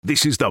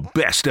This is the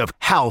best of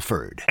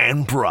Halford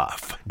and Brough.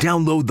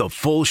 Download the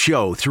full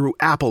show through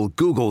Apple,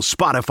 Google,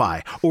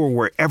 Spotify, or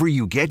wherever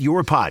you get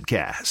your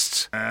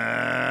podcasts.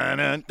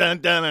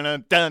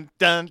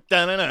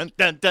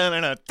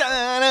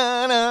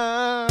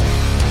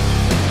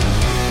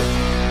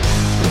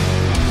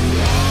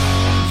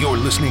 You're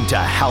listening to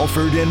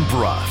Halford and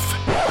Brough.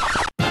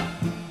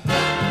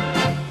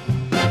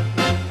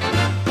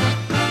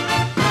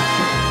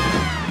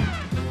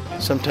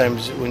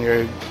 Sometimes when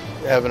you're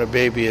having a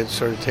baby, it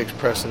sort of takes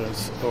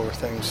precedence over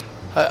things.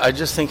 I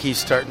just think he's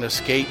starting to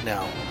skate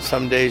now.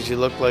 Some days you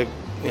look like,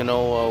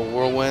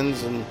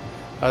 whirlwinds, and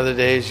other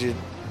days you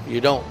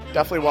don't.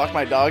 Definitely walk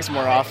my dogs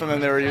more often than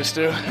they were used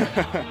to.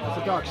 It's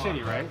a dog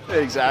city, right?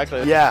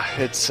 Exactly. Yeah,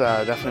 it's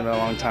definitely been a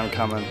long time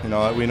coming.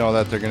 We know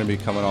that they're going to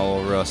be coming all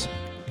over us.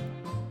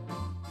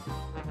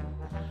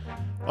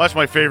 Well, that's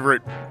my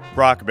favorite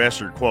Brock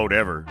Boeser quote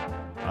ever.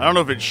 I don't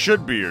know if it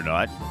should be or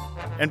not.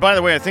 And by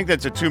the way, I think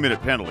that's a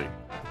 2-minute penalty.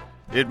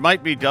 It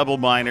might be double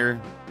minor.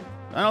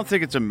 I don't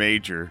think it's a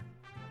major.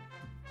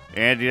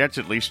 Andy, that's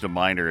at least a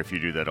minor if you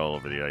do that all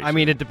over the ice. I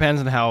mean, it depends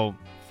on how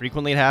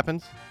frequently it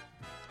happens.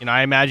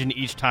 I imagine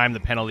each time the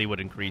penalty would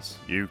increase.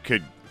 You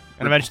could...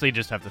 And eventually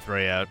just have to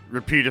throw you out.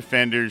 Repeat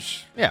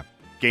offenders. Yeah.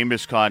 Game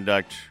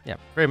misconduct. Yeah,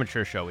 very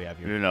mature show we have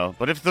here.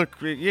 But if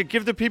you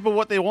give the people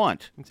what they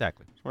want.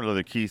 Exactly. It's one of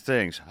the key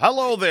things.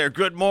 Hello there.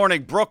 Good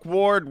morning. Brooke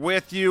Ward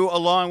with you,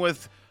 along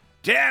with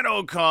Dan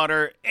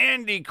O'Connor,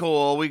 Andy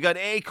Cole. We got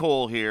A.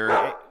 Cole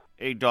here.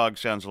 A dog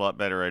sounds a lot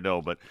better, I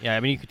know, but... Yeah, I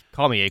mean, you could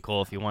call me A.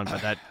 Cole if you want,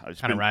 but that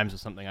kind of rhymes with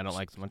something I don't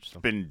like so much.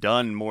 It's been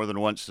done more than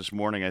once this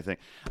morning, I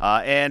think.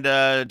 And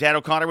Dan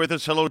O'Connor with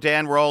us. Hello,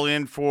 Dan. We're all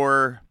in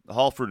for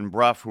Halford and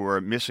Brough, who are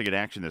missing in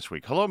action this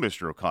week. Hello,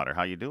 Mr. O'Connor.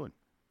 How you doing?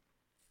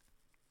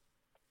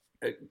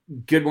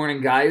 Good morning,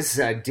 guys.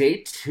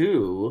 Day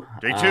two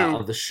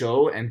of the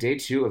show, and day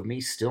two of me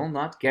still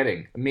not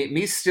getting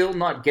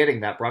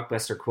that Brock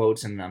Boeser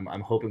quote, and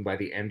I'm hoping by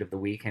the end of the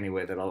week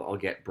anyway that I'll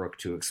get Brooke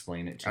to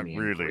explain it to me. I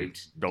really in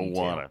great don't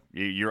detail. want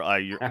to.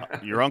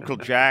 Your Uncle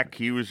Jack,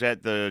 he was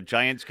at the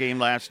Giants game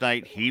last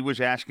night. He was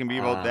asking me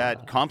about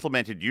that.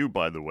 Complimented you,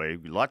 by the way.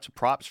 Lots of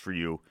props for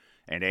you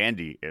and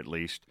Andy, at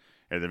least,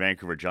 at the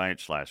Vancouver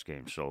Giants last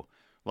game. So.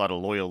 A lot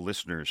of loyal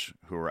listeners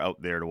who are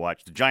out there to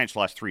watch. The Giants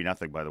lost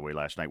 3-0, by the way,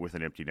 last night with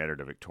an empty netter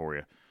to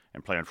Victoria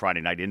and play on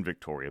Friday night in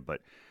Victoria. But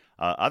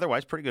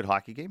otherwise, pretty good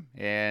hockey game.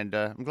 And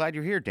I'm glad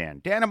you're here,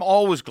 Dan. Dan, I'm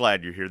always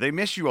glad you're here. They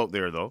miss you out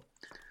there, though.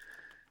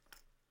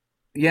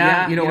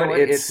 Yeah, you know what?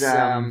 It's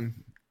got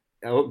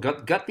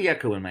the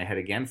echo in my head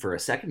again for a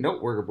second. No,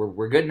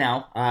 we're good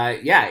now.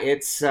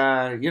 It's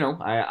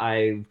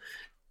I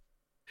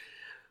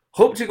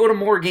hope to go to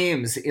more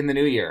games in the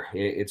new year.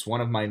 It's one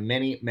of my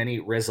many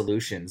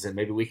resolutions, and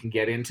maybe we can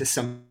get into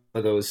some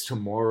of those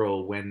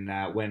tomorrow when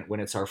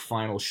it's our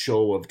final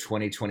show of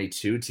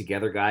 2022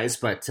 together, guys.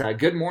 But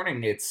good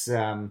morning. It's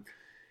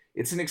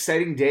an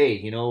exciting day,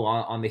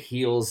 on the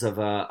heels of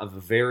a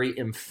very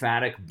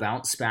emphatic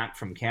bounce back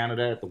from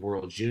Canada at the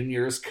World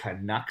Juniors.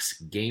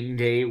 Canucks game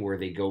day, where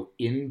they go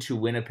into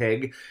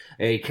Winnipeg.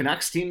 A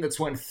Canucks team that's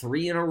won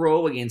 3 in a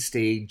row against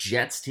a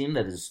Jets team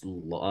that has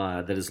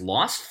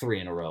lost 3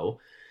 in a row.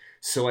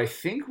 So I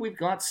think we've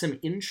got some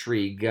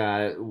intrigue,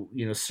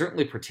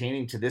 certainly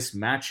pertaining to this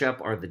matchup.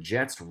 Are the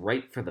Jets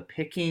ripe for the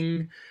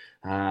picking?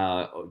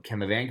 Can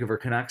the Vancouver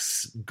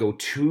Canucks go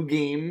 2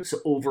 games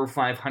over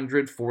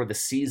 500 for the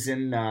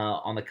season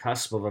on the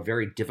cusp of a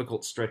very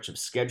difficult stretch of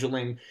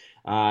scheduling?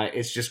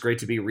 It's just great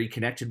to be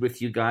reconnected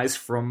with you guys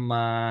from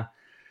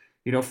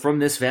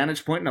this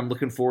vantage point, and I'm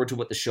looking forward to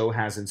what the show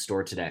has in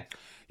store today.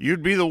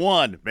 You'd be the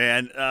one,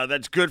 man.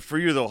 That's good for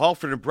you, though.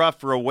 Halford and Brough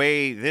are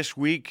away this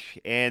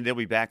week, and they'll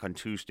be back on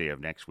Tuesday of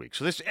next week.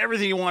 So this is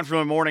everything you want from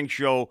a morning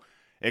show,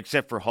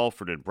 except for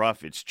Halford and Brough.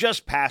 It's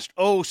just past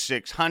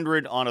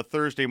 0600 on a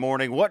Thursday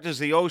morning. What does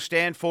the O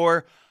stand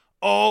for?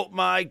 Oh,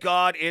 my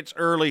God, it's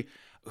early.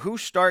 Who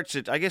starts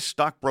it? I guess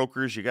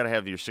stockbrokers, you got to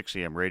have your 6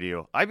 a.m.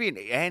 radio. I mean,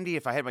 Andy,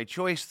 if I had my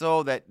choice,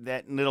 though,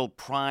 that little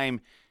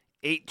prime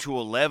 8 to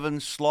 11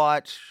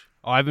 slot.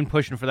 Oh, I've been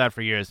pushing for that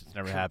for years. It's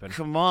never happened.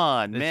 Come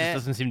on, man. It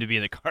just doesn't seem to be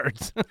in the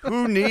cards.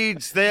 Who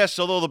needs this?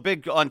 Although the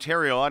big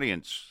Ontario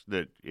audience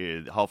that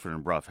Halford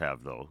and Brough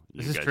have, though.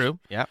 This is true,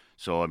 yeah.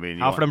 So, I mean...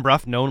 Halford and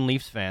Brough, known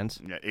Leafs fans.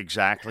 Yeah,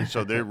 exactly.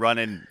 So they're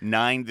running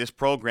this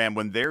program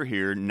when they're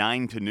here,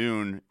 9 to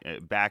noon,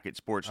 back at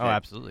Sportsnet. Oh,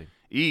 absolutely.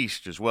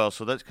 East as well,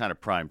 so that's kind of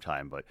prime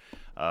time. But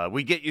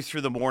we get you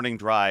through the morning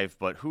drive,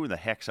 but who in the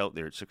heck's out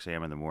there at 6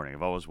 a.m. in the morning?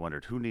 I've always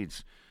wondered, who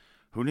needs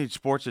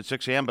sports at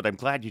 6 a.m., but I'm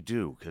glad you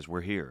do, because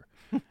we're here.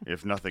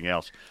 If nothing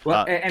else.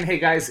 Well, and hey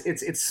guys,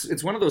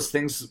 it's one of those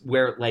things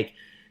where, like,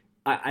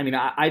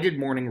 I did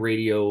morning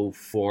radio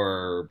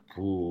for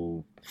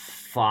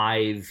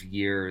 5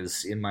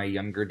 years in my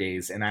younger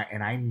days, and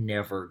I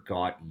never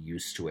got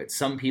used to it.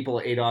 Some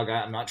people, A-Dog,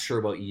 I'm not sure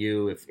about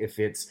you, if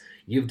it's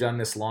you've done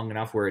this long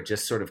enough where it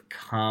just sort of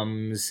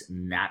comes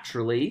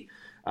naturally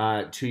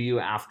to you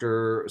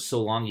after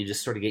so long, you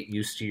just sort of get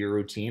used to your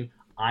routine.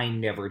 I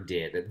never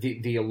did.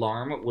 The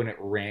alarm when it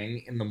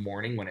rang in the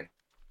morning, when it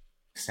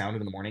sounded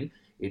in the morning,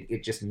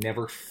 it just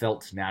never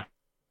felt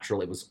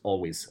natural. It was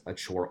always a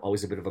chore,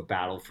 always a bit of a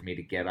battle for me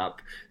to get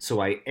up.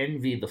 So I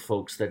envy the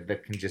folks that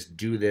can just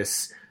do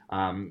this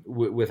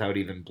without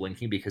even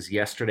blinking, because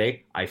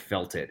yesterday I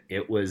felt it.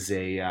 It was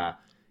a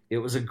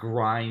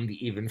grind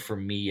even for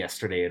me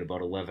yesterday at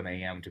about 11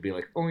 a.m. to be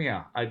like, oh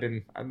yeah, I've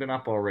been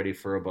up already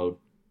for about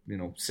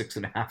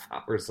 6.5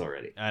 hours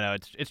already. I know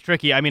it's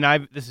tricky. I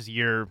mean, this is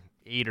year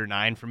 8 or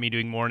 9 for me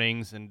doing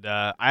mornings, and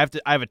I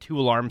have a 2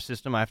 alarm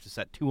system. I have to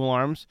set 2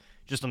 alarms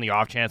just on the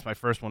off chance my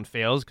first one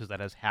fails, because that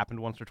has happened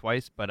once or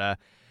twice. But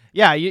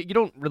yeah, you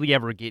don't really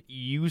ever get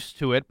used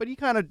to it, but you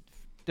kind of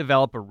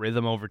develop a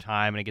rhythm over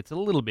time, and it gets a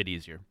little bit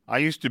easier. I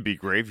used to be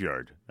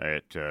graveyard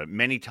at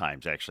many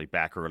times, actually,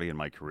 back early in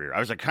my career. I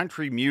was a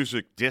country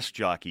music disc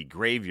jockey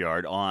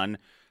graveyard on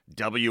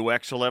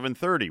WX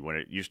 1130 when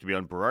it used to be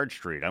on Burrard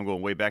Street. I'm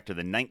going way back to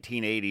the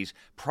 1980s,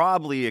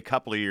 probably a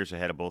couple of years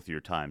ahead of both of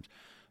your times.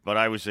 But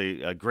I was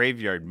a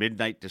graveyard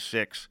midnight to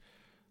 6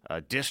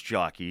 disc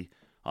jockey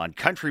on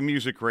country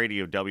music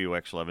radio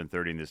WX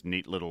 1130 in this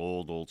neat little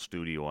old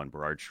studio on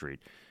Burrard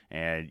Street.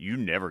 And you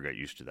never got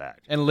used to that.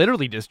 And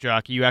literally, disc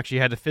jockey, you actually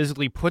had to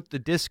physically put the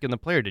disc in the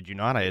player, did you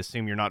not? I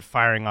assume you're not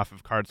firing off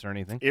of carts or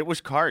anything. It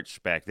was carts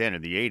back then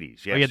in the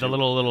 80s. Yes, you had the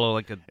little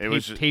like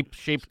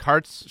tape-shaped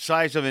carts?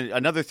 Size of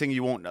another thing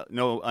you won't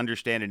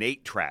understand, an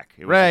 8-track.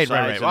 Right.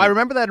 Well, I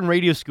remember that in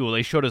radio school.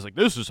 They showed us, like,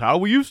 this is how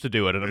we used to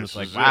do it. And I'm just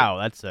like, wow,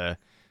 that's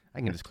I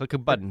can just click a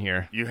button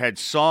here. You had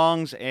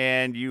songs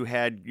and you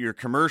had your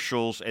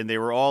commercials, and they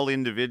were all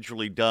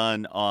individually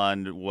done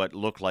on what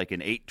looked like an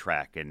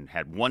 8-track and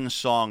had one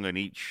song on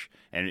each.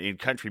 And in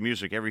country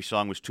music, every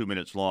song was 2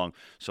 minutes long.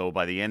 So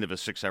by the end of a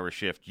 6-hour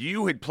shift,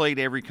 you had played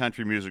every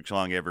country music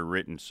song ever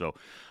written. So,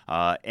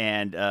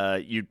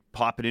 you'd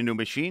pop it into a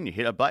machine, you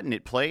hit a button,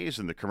 it plays,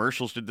 and the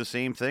commercials did the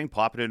same thing.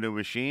 Pop it into a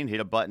machine, hit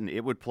a button,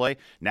 it would play.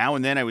 Now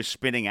and then I was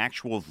spinning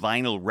actual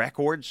vinyl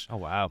records. Oh,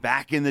 wow.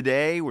 Back in the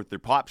day with their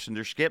pops and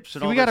their skips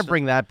and all that. We got to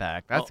bring that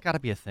back. That's got to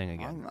be a thing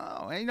again.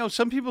 No,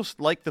 some people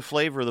like the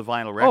flavor of the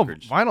vinyl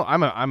records. Oh, vinyl.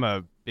 I'm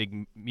a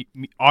big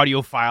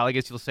audiophile, I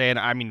guess you'll say. And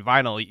I mean,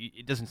 vinyl,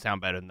 it doesn't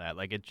sound better than that.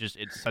 Like,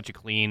 it's such a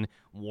clean,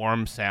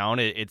 warm sound.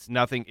 It's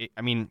nothing.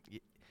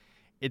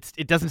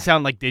 It doesn't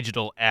sound like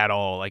digital at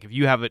all. Like, if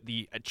you have a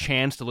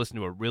chance to listen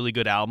to a really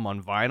good album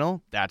on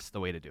vinyl, that's the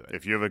way to do it.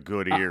 If you have a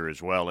good ear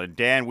as well. And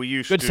Dan, we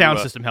used good to... Good sound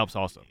system helps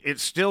also.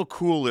 It's still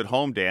cool at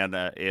home, Dan,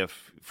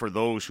 if for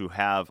those who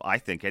have, I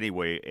think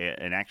anyway,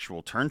 an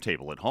actual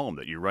turntable at home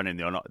that you're running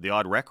the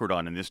odd record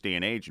on in this day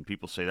and age, and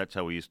people say that's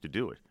how we used to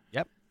do it.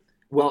 Yep.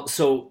 Well,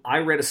 so I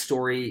read a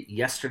story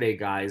yesterday,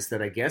 guys,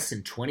 that I guess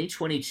in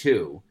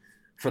 2022...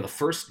 for the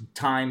first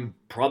time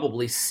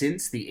probably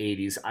since the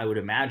 80s, I would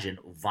imagine,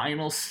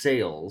 vinyl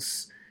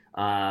sales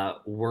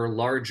were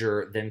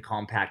larger than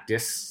compact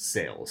disc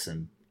sales.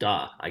 And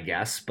I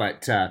guess.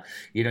 But,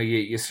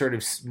 you sort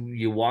of,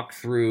 you walk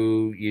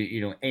through,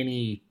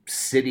 any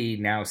city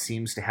now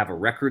seems to have a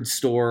record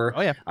store.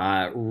 Oh,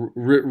 yeah.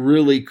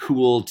 Really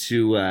cool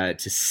to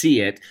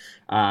see it.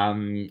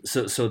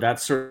 So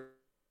that's sort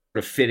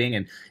of fitting,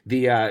 and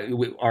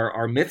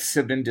our myths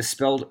have been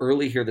dispelled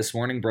early here this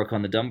morning, Brooke,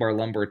 on the Dunbar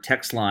Lumber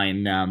text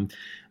line.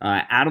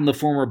 Adam, the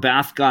former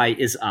Bath guy,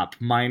 is up.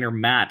 Miner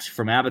Matt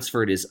from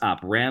Abbotsford is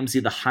up. Ramsey,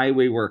 the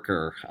highway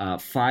worker,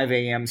 5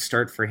 a.m.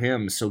 start for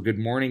him. So good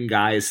morning,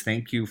 guys.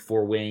 Thank you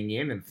for weighing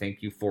in, and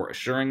thank you for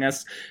assuring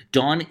us.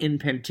 Don in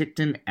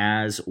Penticton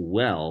as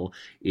well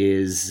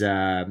is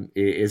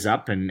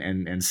up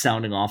and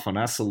sounding off on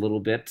us a little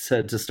bit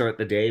to start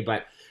the day,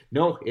 but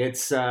no,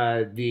 it's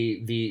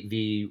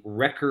the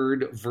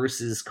record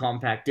versus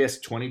compact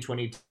disc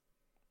 2022,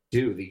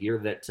 the year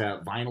that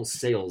vinyl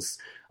sales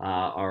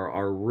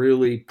are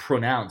really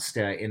pronounced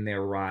in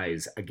their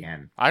rise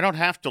again. I don't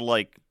have to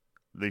like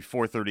the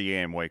 4:30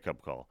 a.m.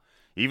 wake-up call,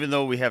 even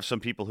though we have some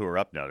people who are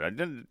up now. It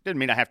didn't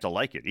mean I have to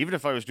like it. Even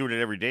if I was doing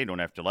it every day, I don't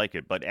have to like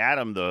it. But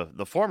Adam,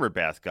 the former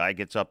Bath guy,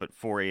 gets up at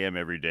 4 a.m.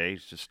 every day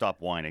to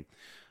stop whining.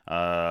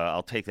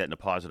 I'll take that in a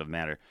positive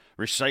manner.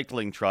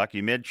 Recycling truck.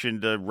 You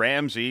mentioned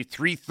Ramsey.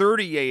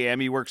 3:30 a.m.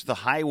 He works the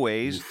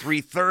highways.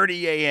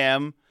 3:30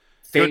 a.m.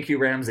 Thank you,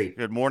 Ramsey.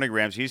 Good morning,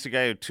 Ramsey. He's the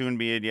guy who tuned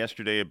me in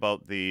yesterday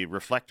about the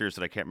reflectors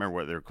that I can't remember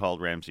what they're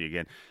called, Ramsey,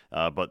 again.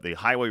 But the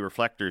highway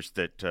reflectors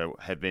that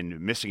have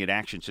been missing in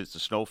action since the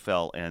snow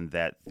fell, and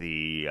that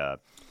the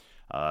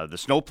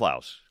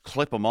snowplows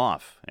clip them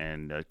off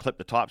and clip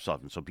the tops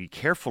off them. So be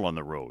careful on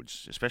the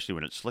roads, especially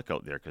when it's slick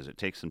out there, because it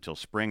takes until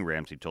spring,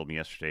 Ramsey told me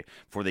yesterday,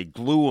 before they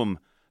glue them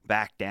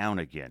back down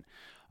again.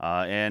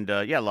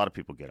 A lot of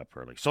people get up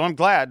early. So I'm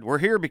glad we're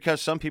here,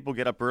 because some people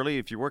get up early.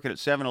 If you're working at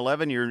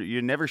 7-Eleven,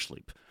 you never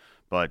sleep.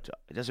 But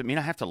it doesn't mean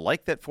I have to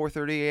like that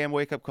 4:30 a.m.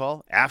 wake-up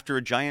call after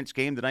a Giants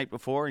game the night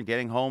before and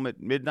getting home at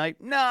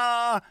midnight.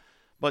 Nah,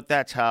 but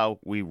that's how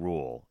we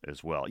rule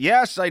as well.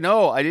 Yes, I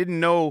know. I didn't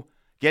know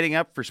getting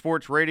up for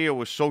sports radio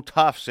was so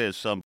tough, says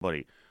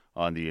somebody.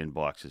 on the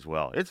inbox as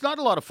well. It's not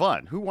a lot of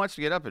fun. Who wants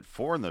to get up at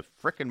 4 in the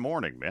frickin'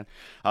 morning, man?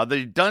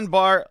 The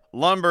Dunbar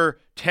Lumber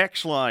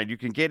text line. You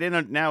can get in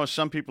it now, as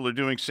some people are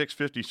doing,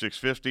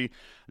 650-650.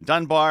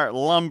 Dunbar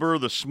Lumber,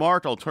 the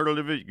smart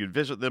alternative. You can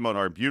visit them on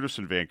Arbutus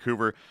in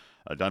Vancouver.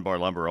 Dunbar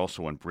Lumber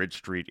also on Bridge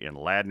Street in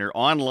Ladner.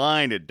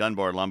 Online at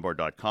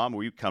dunbarlumbar.com.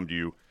 We come to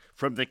you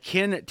from the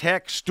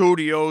Kintec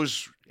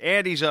studios.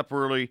 Andy's up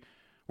early.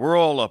 We're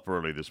all up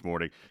early this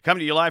morning. Coming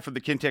to you live from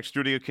the Kintec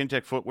studio.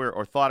 Kintec Footwear,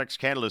 orthotics,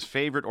 Canada's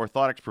favorite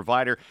orthotics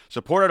provider.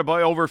 Supported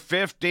by over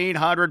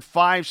 1,500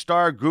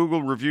 five-star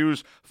Google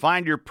reviews.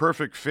 Find your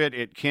perfect fit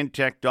at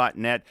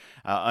kintec.net.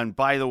 And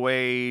by the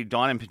way,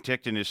 Don in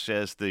Penticton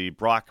says the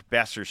Brock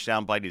Besser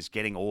soundbite is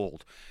getting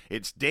old.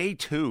 It's day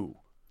 2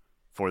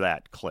 for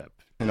that clip.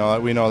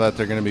 We know that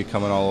they're going to be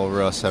coming all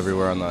over us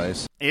everywhere on the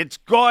ice. It's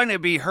going to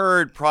be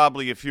heard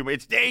probably a few.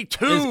 It's day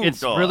 2.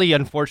 It's really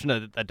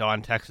unfortunate that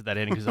Don texted that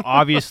in, because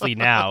obviously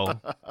now,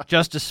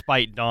 just to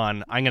spite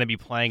Don, I'm going to be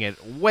playing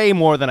it way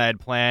more than I had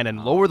planned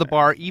and lower the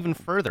bar even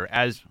further,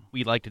 as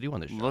we like to do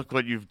on this show. Look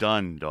what you've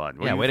done, Don.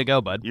 Yeah, way to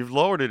go, bud. You've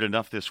lowered it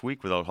enough this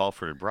week without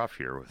Halford and Bruff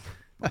here with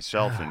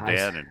myself and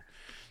Dan. And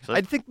so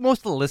I think most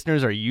of the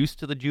listeners are used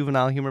to the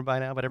juvenile humor by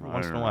now, but every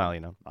once in a while,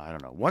 I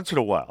don't know. Once in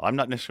a while. I'm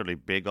not necessarily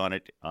big on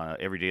it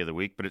every day of the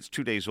week, but it's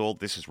 2 days old.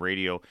 This is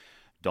radio.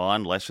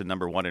 Don, lesson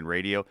number 1 in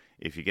radio.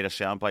 If you get a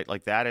soundbite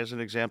like that, as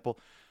an example,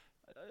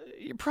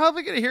 you're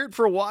probably going to hear it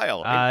for a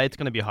while. It's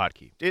going to be a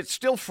hotkey. It's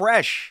still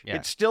fresh. Yeah.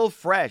 It's still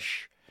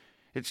fresh.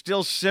 It's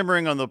still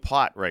simmering on the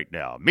pot right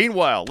now.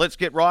 Meanwhile, let's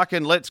get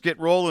rocking. Let's get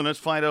rolling. Let's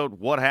find out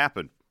what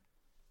happened.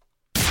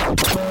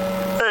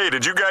 Hey,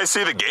 did you guys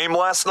see the game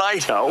last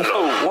night? No.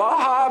 What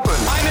happened?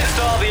 I missed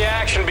all the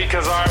action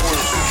because I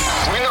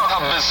was... We know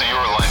how busy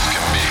your life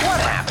can be. What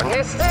happened?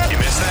 Missed it? You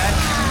missed that?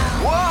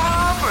 What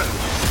happened?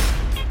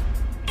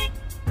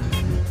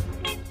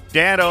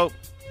 Dano,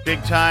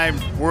 big time,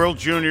 World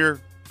Junior.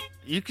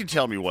 You can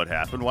tell me what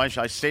happened. Why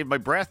should I save my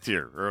breath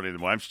here early in the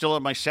morning? I'm still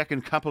on my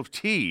second cup of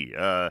tea.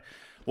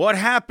 What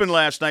happened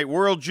last night?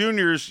 World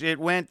Juniors, it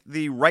went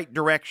the right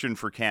direction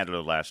for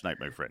Canada last night,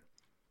 my friend.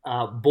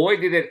 Boy,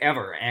 did it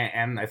ever.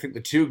 And I think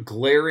the two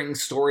glaring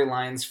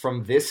storylines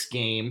from this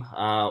game,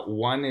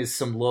 one is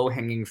some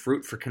low-hanging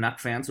fruit for Canuck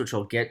fans, which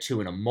I'll get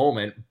to in a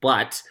moment,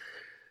 but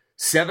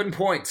 7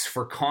 points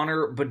for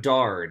Connor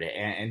Bedard.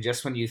 And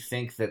just when you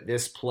think that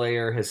this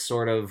player has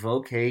sort of,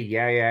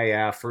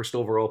 first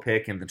overall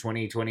pick in the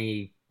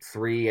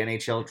 2023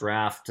 NHL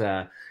draft,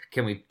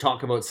 can we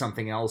talk about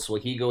something else?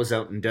 Well, he goes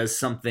out and does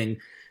something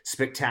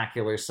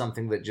spectacular,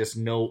 something that just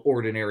no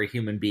ordinary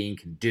human being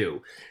can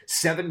do.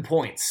 7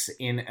 points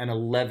in an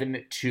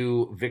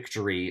 11-2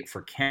 victory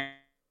for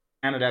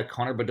Canada.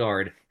 Connor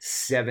Bedard,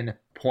 7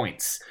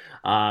 points.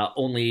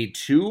 Only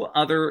 2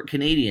 other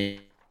Canadians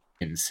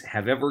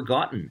have ever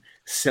gotten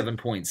 7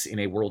 points in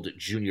a World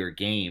Junior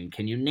game.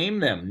 Can you name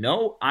them?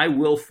 No, I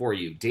will for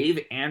you. Dave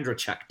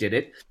Andreychuk did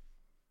it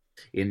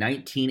in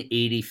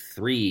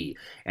 1983.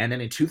 And then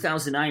in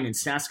 2009 in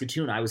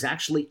Saskatoon, I was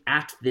actually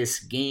at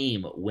this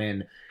game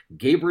when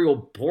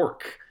Gabriel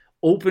Bork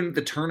opened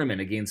the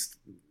tournament against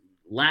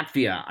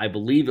Latvia, I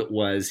believe it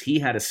was. He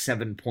had a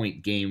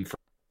 7-point game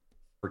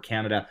for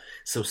Canada.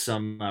 So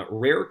some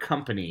rare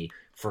company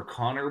for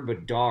Connor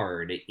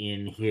Bedard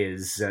in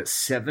his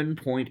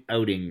 7-point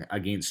outing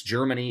against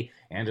Germany,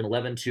 and an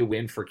 11-2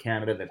 win for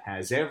Canada that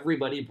has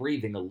everybody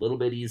breathing a little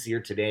bit easier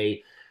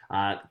today.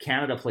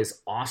 Canada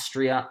plays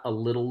Austria a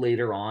little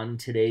later on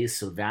today,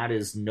 so that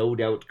is no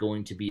doubt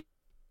going to be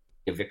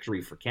a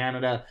victory for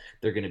Canada.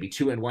 They're going to be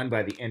 2-1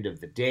 by the end of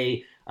the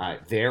day.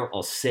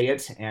 I'll say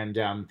it,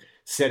 and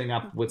setting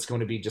up what's going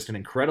to be just an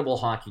incredible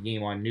hockey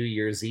game on New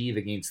Year's Eve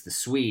against the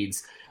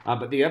Swedes.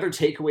 But the other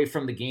takeaway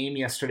from the game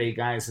yesterday,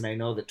 guys, and I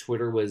know that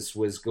Twitter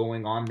was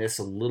going on this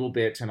a little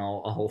bit, and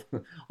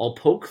I'll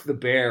poke the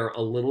bear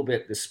a little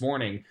bit this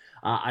morning.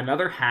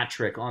 Another hat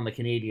trick on the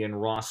Canadian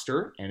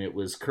roster, and it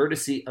was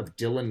courtesy of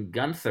Dylan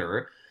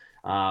Guenther.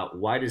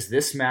 Why does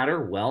this matter?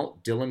 Well,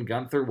 Dylan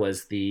Guenther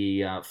was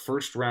the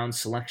first-round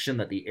selection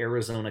that the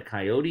Arizona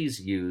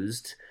Coyotes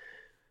used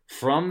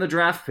from the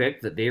draft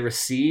pick that they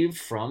received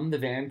from the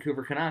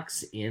Vancouver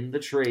Canucks in the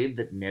trade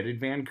that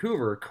netted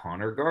Vancouver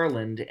Connor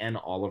Garland and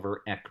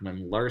Oliver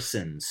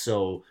Ekman-Larsson.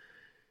 So,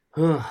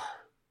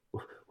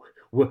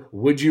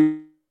 would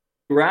you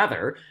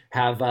rather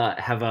have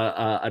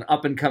an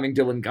up-and-coming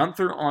Dylan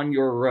Guenther on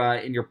your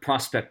in your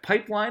prospect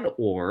pipeline,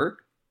 or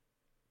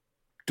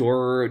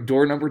door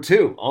number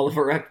 2,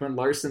 Oliver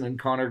Ekman-Larsson and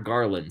Connor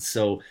Garland?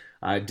 So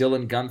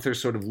Dylan Guenther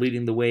sort of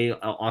leading the way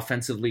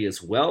offensively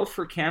as well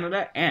for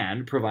Canada,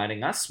 and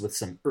providing us with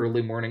some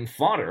early morning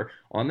fodder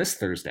on this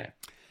Thursday.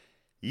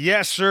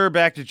 Yes, sir.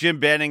 Back to Jim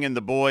Benning and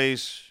the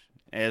boys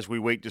as we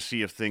wait to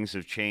see if things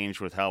have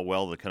changed with how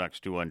well the Canucks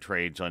do on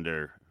trades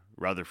under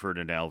Rutherford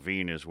and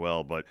Alvin as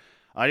well. But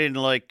I didn't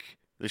like,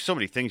 there's so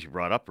many things you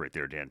brought up right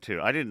there, Dan, too.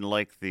 I didn't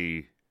like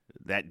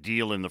that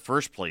deal in the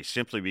first place,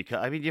 simply because,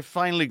 I mean, you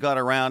finally got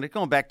around it,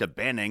 going back to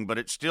Benning, but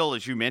it still,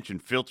 as you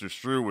mentioned, filters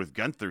through with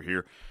Guenther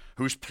here,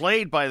 who's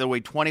played, by the way,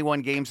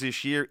 21 games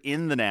this year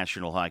in the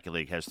National Hockey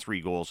League, has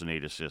 3 goals and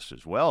 8 assists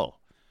as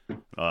well.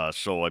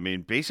 So, I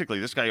mean,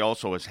 basically, this guy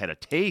also has had a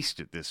taste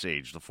at this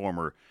age, the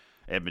former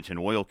Edmonton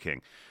Oil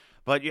King.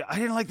 But I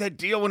didn't like that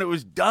deal when it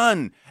was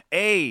done.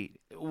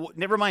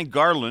 Never mind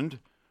Garland,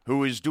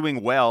 who is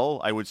doing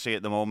well, I would say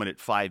at the moment at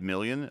 $5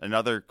 million.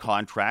 Another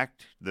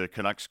contract the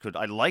Canucks could.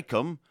 I like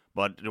him,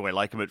 but do I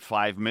like him at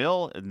 $5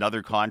 million?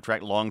 Another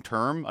contract long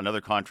term. Another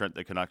contract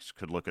the Canucks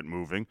could look at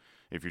moving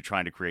if you're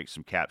trying to create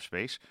some cap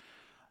space.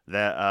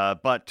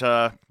 But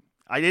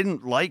I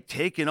didn't like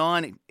taking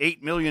on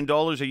 $8 million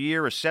a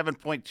year, a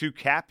 7.2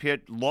 cap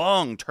hit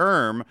long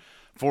term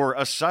for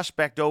a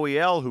suspect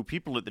OEL who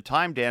people at the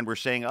time, Dan, were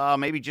saying,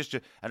 maybe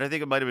and I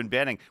think it might have been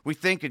Benning, we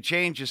think a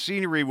change of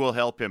scenery will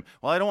help him.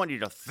 Well, I don't want you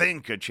to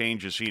think a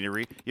change of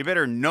scenery. You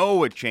better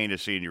know a change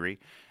of scenery.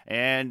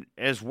 And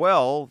as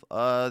well,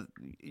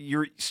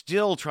 you're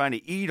still trying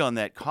to eat on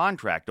that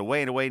contract away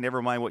and away,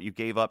 never mind what you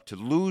gave up to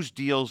lose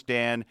deals,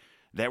 Dan,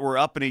 that were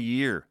up in a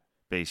year,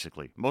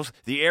 basically.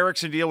 The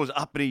Eriksson deal was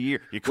up in a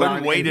year. You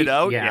couldn't wait it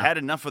out. Yeah. You had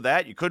enough of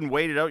that. You couldn't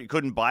wait it out. You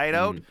couldn't buy it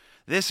out.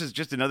 This is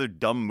just another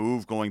dumb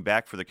move going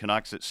back for the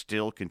Canucks that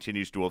still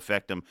continues to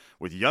affect them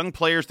with young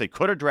players they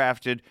could have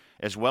drafted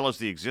as well as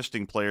the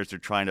existing players they're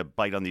trying to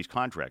bite on these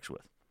contracts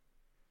with.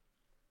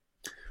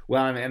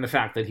 Well, and the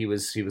fact that he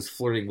was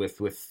flirting with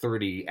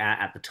 30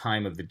 at the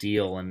time of the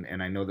deal,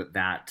 and I know that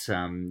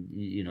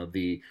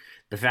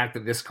the fact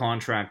that this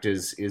contract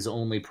is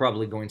only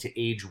probably going to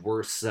age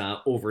worse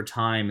over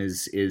time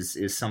is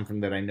something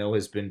that I know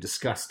has been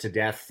discussed to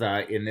death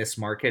in this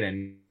market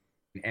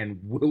and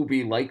will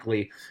be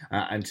likely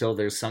until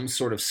there's some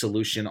sort of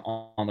solution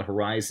on the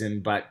horizon.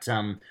 But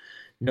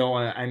no,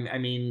 I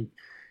mean,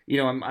 you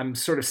know, I'm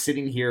sort of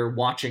sitting here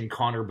watching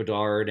Connor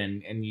Bedard,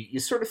 and you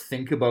sort of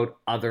think about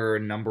other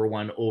number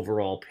 1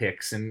 overall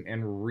picks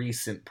and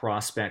recent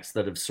prospects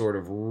that have sort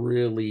of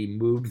really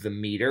moved the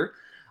meter.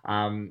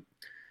 I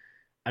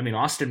mean,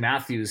 Austin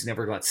Matthews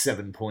never got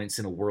 7 points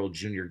in a World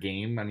Junior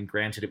game. I mean,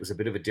 granted, it was a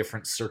bit of a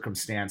different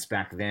circumstance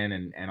back then,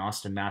 and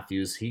Austin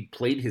Matthews, he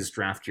played his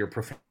draft year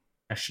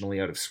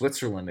professionally out of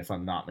Switzerland, if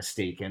I'm not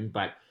mistaken.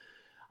 But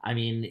I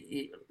mean,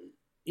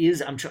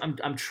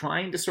 I'm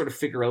trying to sort of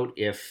figure out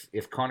if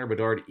Connor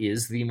Bedard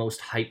is the most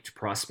hyped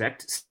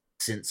prospect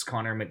since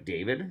Connor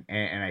McDavid,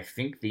 and I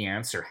think the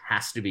answer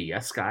has to be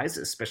yes, guys,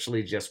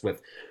 especially just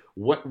with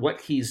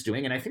what he's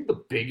doing. And I think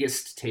the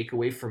biggest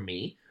takeaway for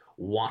me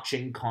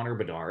watching Connor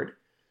Bedard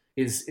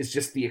is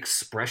just the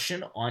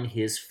expression on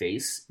his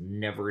face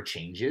never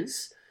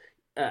changes.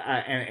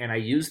 And I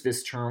use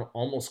this term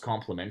almost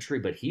complimentary,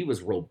 but he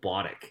was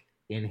robotic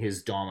in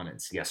his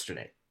dominance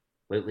yesterday.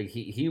 Lately,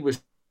 he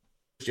was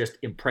just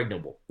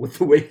impregnable with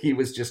the way he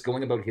was just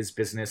going about his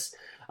business.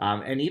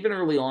 And even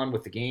early on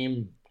with the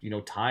game, you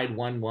know, tied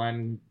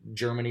 1-1,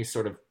 Germany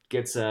sort of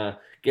gets a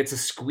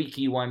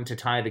squeaky one to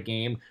tie the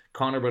game.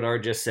 Connor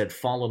Bedard just said,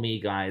 "Follow me,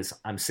 guys.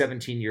 I'm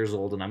 17 years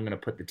old, and I'm going to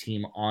put the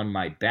team on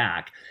my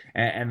back."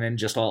 And then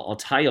just I'll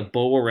tie a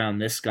bow around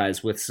this,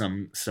 guys, with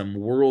some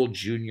World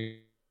Junior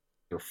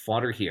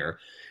fodder here.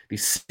 The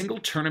single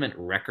tournament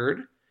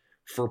record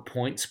for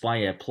points by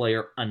a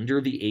player under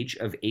the age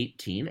of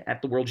 18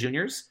 at the World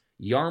Juniors,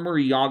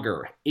 Jaromir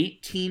Jagr,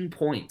 18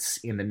 points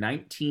in the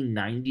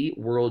 1990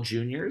 World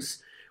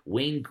Juniors.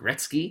 Wayne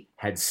Gretzky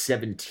had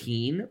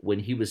 17 when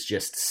he was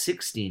just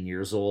 16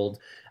 years old.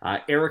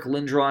 Eric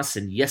Lindros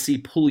and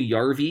Jesse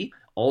Puljujärvi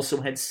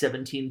also had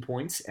 17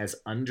 points as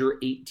under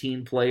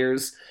 18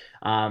 players.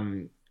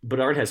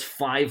 Bedard has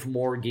 5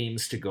 more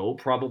games to go,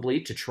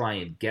 probably, to try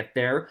and get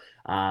there.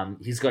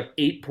 He's got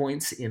 8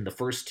 points in the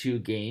first 2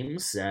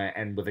 games,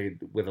 and with a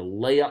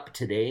layup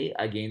today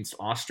against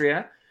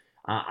Austria,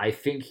 I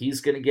think he's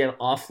going to get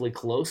awfully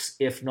close,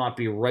 if not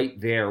be right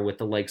there with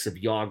the likes of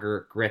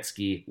Jagr,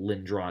 Gretzky,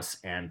 Lindros,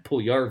 and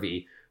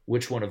Puljujärvi.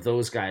 Which one of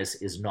those guys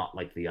is not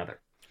like the other?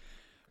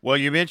 Well,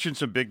 you mentioned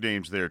some big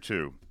names there,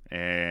 too.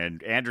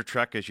 And Andrew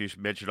Truck, as you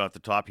mentioned off the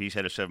top, he's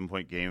had a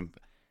 7-point game.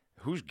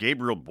 Who's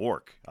Gabriel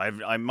Bourque?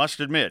 I must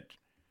admit,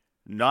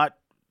 not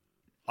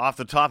off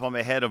the top of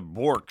my head of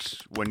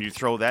Borks when you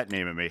throw that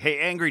name at me. Hey,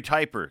 Angry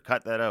Typer,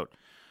 cut that out.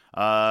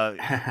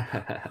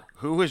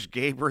 Who is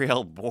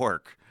Gabriel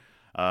Bourque?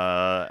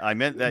 I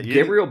meant that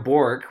Gabriel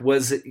Bourque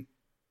was.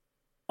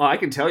 Oh, I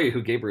can tell you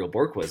who Gabriel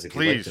Bourque was if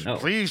you'd like to know.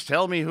 Please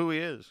tell me who he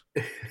is.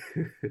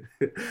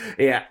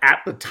 Yeah,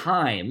 at the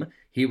time,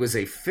 he was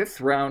a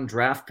 5th-round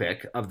draft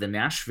pick of the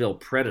Nashville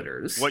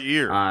Predators. What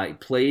year? He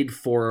played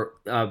for.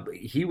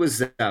 He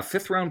was a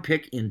 5th-round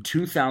pick in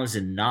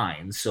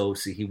 2009. So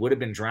he would have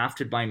been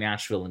drafted by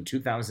Nashville in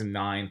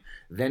 2009.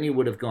 Then he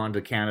would have gone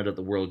to Canada at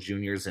the World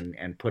Juniors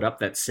and put up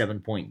that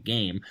 7-point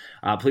game.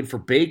 Played for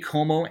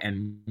Baie-Comeau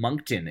and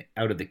Moncton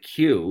out of the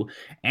Q.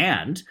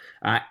 And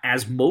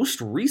as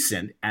most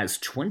recent as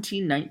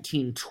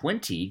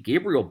 2019-20,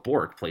 Gabriel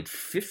Bourque played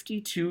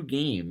 52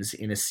 games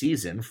in a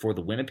season for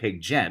the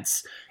Winnipeg Jets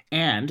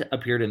and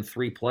appeared in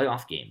 3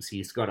 playoff games.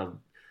 He's got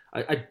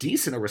a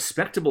decent, a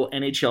respectable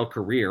NHL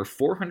career,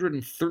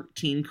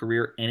 413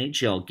 career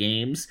NHL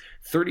games,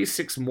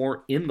 36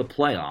 more in the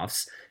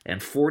playoffs,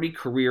 and 40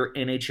 career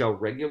NHL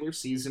regular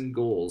season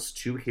goals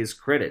to his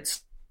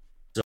credits.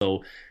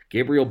 So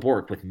Gabriel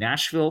Bourque with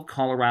Nashville,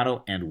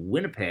 Colorado, and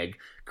Winnipeg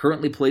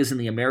currently plays in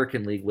the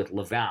American League with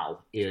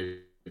Laval, the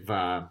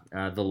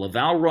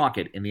Laval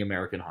Rocket in the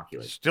American Hockey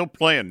League. Still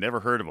playing, never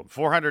heard of him.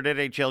 400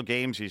 NHL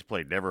games he's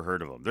played, never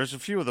heard of him. There's a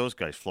few of those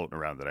guys floating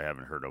around that I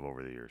haven't heard of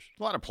over the years.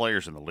 A lot of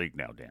players in the league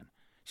now, Dan.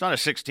 It's not a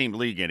 6-team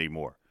league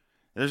anymore.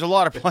 There's a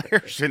lot of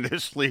players in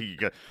this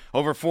league.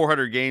 Over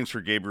 400 games for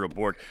Gabriel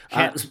Bourque.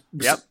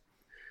 Yep.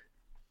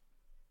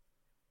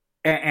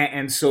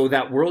 And so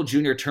that World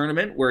Junior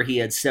Tournament where he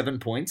had 7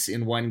 points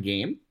in one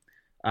game,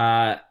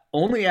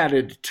 only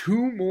added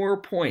 2 more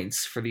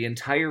points for the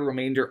entire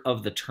remainder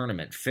of the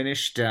tournament.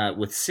 Finished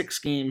with 6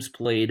 games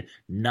played,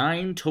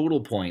 9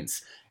 total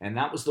points, and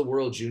that was the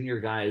World Junior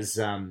guys.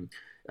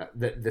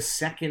 The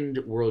second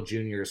World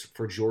Juniors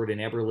for Jordan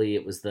Eberle.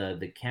 It was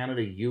the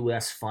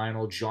Canada-U.S.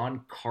 final.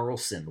 John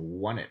Carlson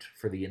won it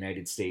for the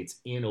United States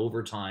in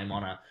overtime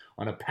on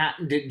a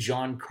patented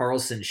John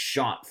Carlson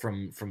shot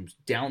from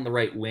down the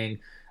right wing.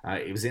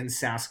 It was in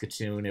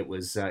Saskatoon. It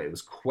was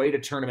quite a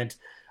tournament.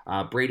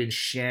 Braden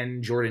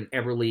Shen, Jordan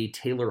Eberle,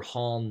 Taylor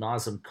Hall,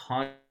 Nazem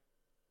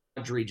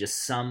Kadri,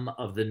 just some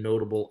of the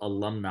notable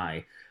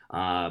alumni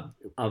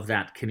of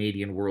that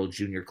Canadian World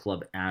Junior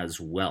Club as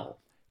well.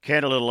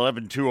 Canada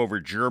 11-2 over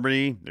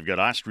Germany. They've got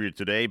Austria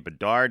today.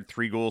 Bedard,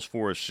 3 goals,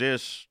 4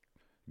 assists.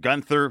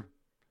 Gunther,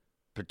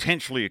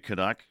 potentially a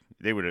Canuck.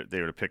 They would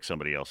have picked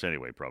somebody else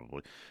anyway,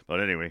 probably.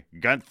 But anyway,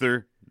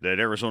 Gunther, that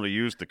Arizona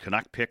used, the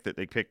Canuck pick that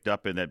they picked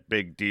up in that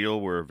big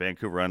deal where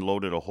Vancouver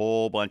unloaded a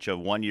whole bunch of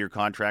one-year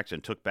contracts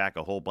and took back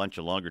a whole bunch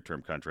of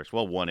longer-term contracts.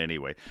 Well, one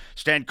anyway.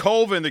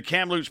 Stankoven, the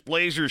Kamloops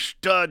Blazers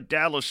stud,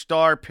 Dallas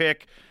Star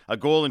pick, a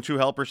goal and 2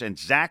 helpers. And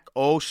Zach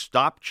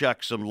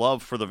Ostapchuk, some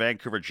love for the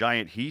Vancouver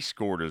Giant. He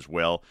scored as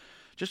well.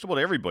 Just about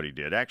everybody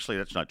did. Actually,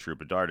 that's not true.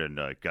 Bedard and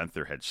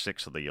Gunther had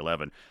 6 of the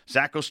 11.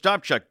 Zach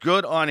Ostapchuk,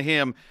 good on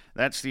him.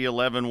 That's the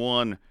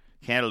 11-1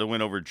 Canada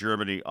win over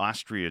Germany.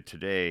 Austria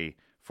today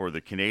for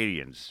the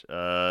Canadians.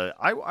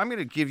 I'm going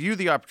to give you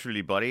the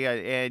opportunity, buddy,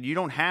 and you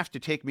don't have to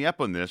take me up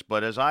on this,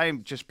 but as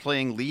I'm just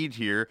playing lead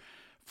here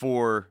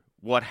for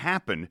what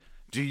happened,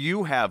 do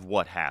you have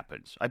what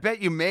happens? I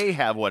bet you may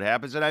have what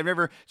happens, and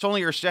it's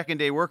only our second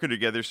day working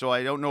together, so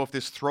I don't know if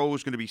this throw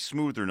is going to be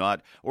smooth or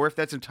not, or if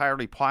that's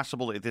entirely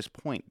possible at this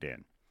point,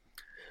 Dan.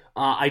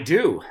 I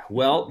do.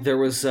 Well, there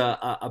was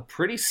a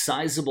pretty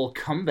sizable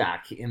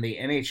comeback in the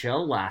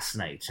NHL last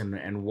night,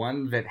 and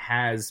one that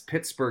has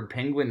Pittsburgh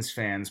Penguins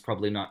fans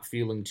probably not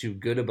feeling too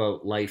good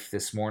about life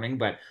this morning,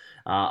 but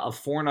a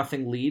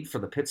 4-0 lead for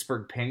the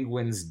Pittsburgh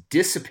Penguins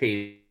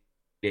dissipating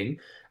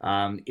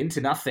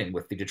into nothing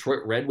with the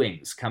Detroit Red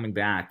Wings coming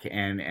back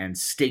and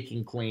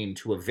staking claim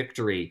to a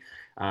victory.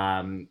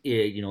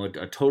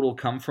 A total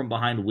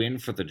come-from-behind win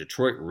for the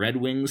Detroit Red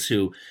Wings,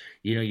 who,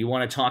 you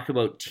want to talk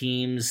about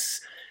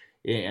teams...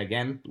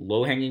 Again,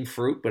 low-hanging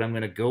fruit, but I'm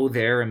going to go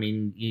there. I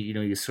mean,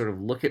 you sort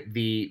of look at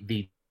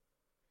the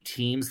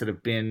teams that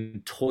have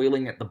been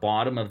toiling at the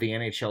bottom of the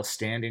NHL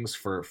standings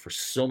for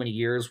so many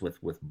years with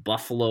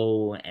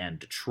Buffalo and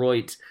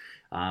Detroit.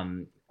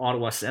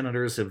 Ottawa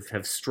Senators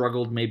have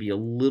struggled maybe a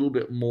little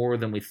bit more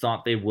than we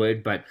thought they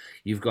would, but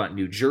you've got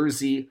New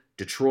Jersey,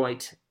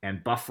 Detroit,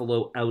 and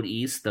Buffalo out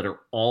east that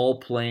are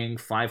all playing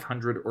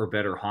 500 or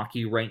better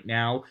hockey right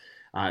now.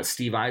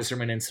 Steve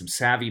Yzerman and some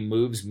savvy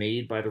moves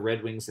made by the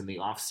Red Wings in the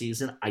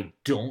offseason. I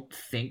don't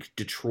think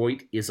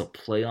Detroit is a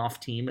playoff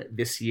team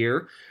this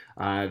year.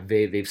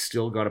 They've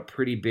still got a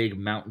pretty big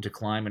mountain to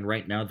climb, and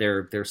right now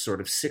they're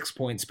sort of 6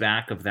 points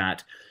back of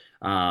that.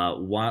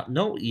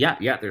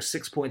 They're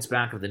 6 points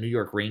back of the New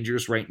York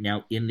Rangers right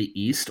now in the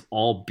East,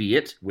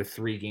 albeit with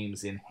 3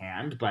 games in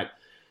hand. But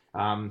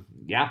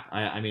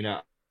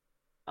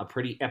a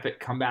pretty epic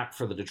comeback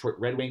for the Detroit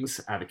Red Wings.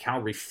 The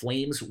Calgary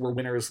Flames were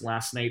winners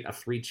last night, a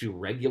 3-2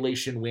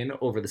 regulation win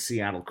over the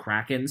Seattle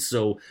Kraken.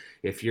 So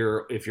if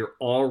you're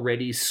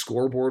already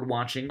scoreboard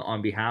watching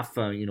on behalf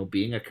of,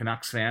 being a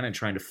Canucks fan and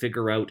trying to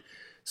figure out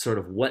sort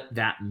of what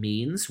that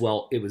means,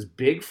 well, it was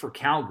big for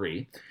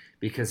Calgary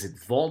because it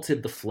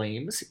vaulted the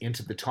Flames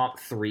into the top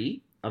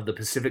 3 of the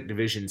Pacific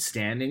Division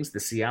standings. The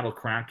Seattle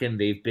Kraken,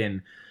 they've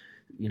been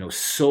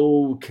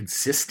so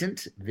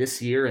consistent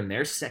this year in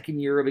their second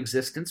year of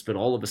existence, but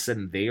all of a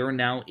sudden they are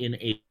now in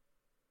a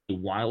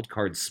wild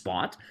card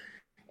spot.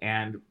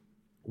 And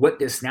what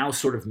this now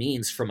sort of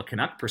means from a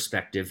Canuck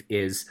perspective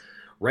is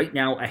right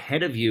now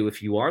ahead of you,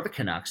 if you are the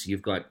Canucks,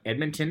 you've got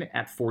Edmonton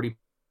at 40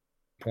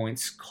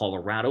 points,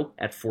 Colorado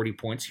at 40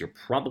 points. You're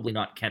probably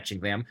not catching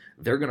them.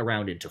 They're going to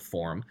round into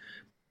form.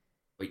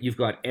 But you've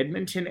got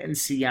Edmonton and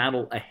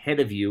Seattle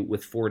ahead of you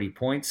with 40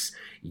 points.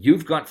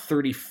 You've got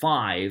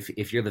 35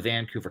 if you're the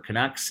Vancouver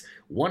Canucks.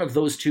 One of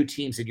those 2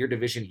 teams in your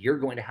division, you're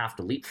going to have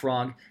to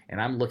leapfrog,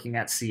 and I'm looking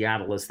at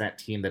Seattle as that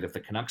team that if the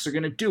Canucks are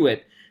going to do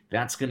it,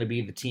 that's going to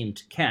be the team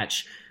to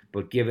catch.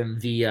 But given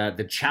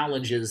the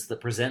challenges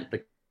that present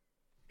the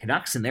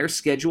Canucks and their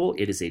schedule,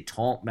 it is a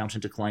tall mountain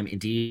to climb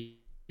indeed,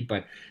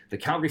 but the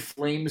Calgary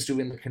Flames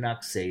doing the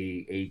Canucks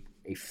a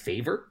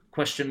favor,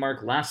 question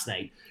mark, last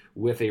night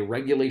with a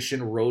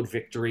regulation road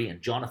victory,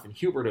 and Jonathan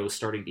Huberdeau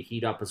starting to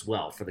heat up as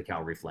well for the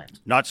Calgary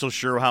Flames. Not so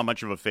sure how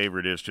much of a favor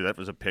it is, too. That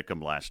was a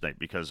pick-em last night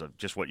because of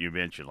just what you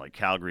mentioned. Like,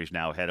 Calgary's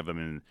now ahead of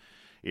them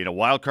in a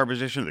wild card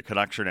position. The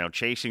Canucks are now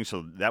chasing,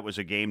 so that was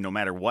a game. No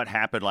matter what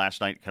happened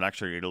last night,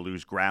 Canucks are going to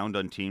lose ground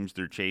on teams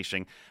they're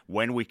chasing.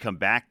 When we come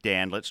back,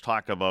 Dan, let's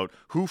talk about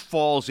who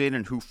falls in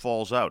and who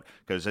falls out.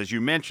 Because as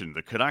you mentioned,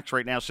 the Canucks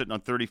right now sitting on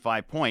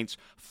 35 points,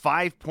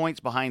 5 points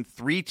behind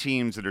 3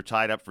 teams that are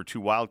tied up for 2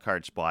 wild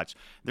card spots.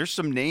 There's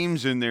some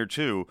names in there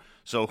too.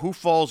 So who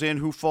falls in,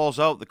 who falls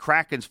out? The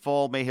Kraken's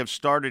fall may have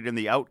started in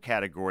the out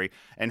category.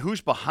 And who's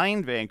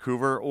behind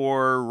Vancouver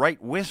or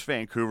right with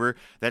Vancouver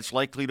that's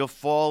likely to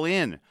fall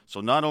in?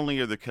 So not only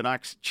are the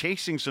Canucks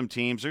chasing some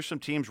teams, there's some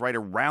teams right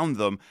around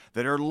them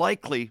that are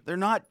likely, they're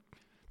not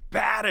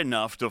bad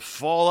enough to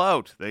fall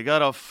out. They got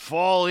to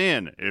fall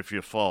in if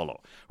you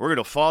follow. We're going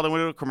to follow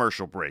into a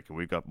commercial break, and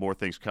we've got more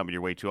things coming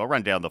your way, too. I'll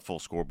run down the full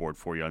scoreboard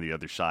for you on the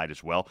other side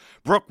as well.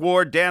 Brooke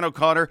Ward, Dan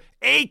O'Connor,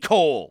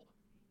 A-Cole.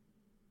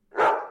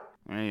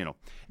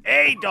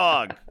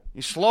 A-Dog.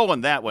 He's slow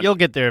on that one. You'll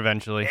get there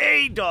eventually.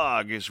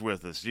 A-Dog is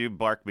with us. You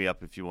bark me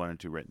up if you wanted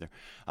to right there.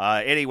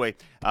 Anyway,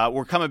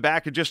 we're coming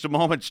back in just a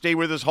moment. Stay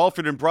with us.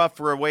 Halford and Bruff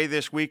are away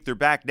this week. They're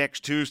back next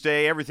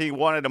Tuesday. Everything you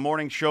wanted a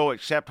morning show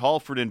except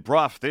Halford and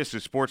Bruff. This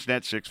is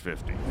Sportsnet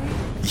 650.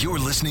 You're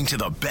listening to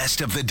the best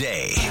of the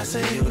day. I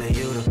say you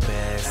the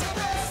best.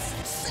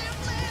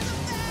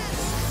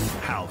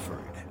 Halford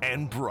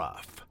and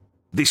Bruff.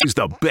 This is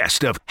the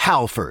best of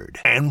Halford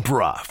and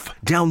Bruff.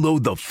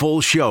 Download the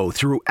full show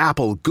through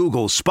Apple,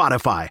 Google,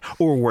 Spotify,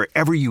 or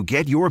wherever you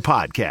get your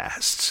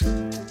podcasts.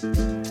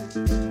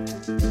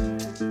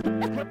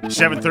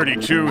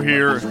 7:32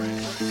 here,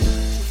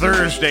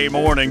 Thursday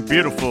morning,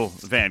 beautiful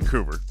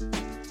Vancouver.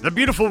 The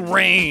beautiful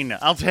rain.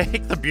 I'll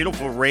take the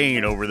beautiful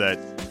rain over that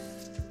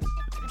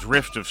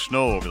drift of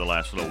snow over the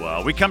last little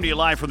while. We come to you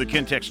live from the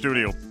Kintec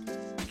studio.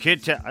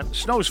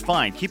 Snow's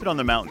fine. Keep it on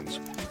the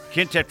mountains.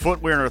 Kintec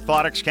Footwear and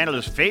Orthotics,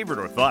 Canada's favorite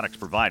orthotics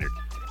provider.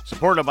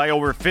 Supported by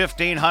over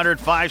 1,500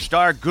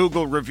 5-star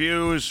Google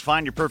reviews.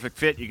 Find your perfect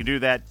fit. You can do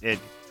that at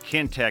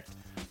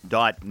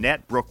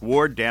kintec.net. Brooke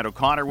Ward, Dan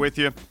O'Connor with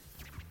you.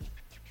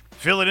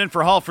 Filling in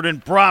for Halford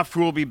and Bruff,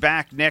 who will be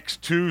back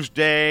next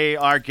Tuesday.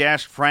 Our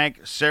guest,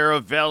 Frank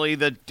Saravelli,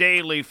 the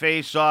Daily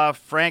Face-Off.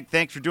 Frank,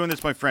 thanks for doing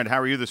this, my friend. How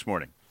are you this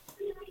morning?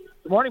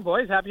 Good morning,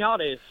 boys. Happy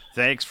holidays.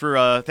 Thanks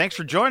for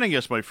joining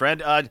us, my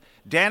friend.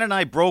 Dan and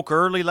I broke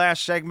early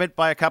last segment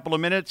by a couple of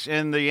minutes,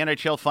 and the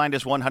NHL fined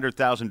us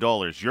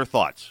 $100,000. Your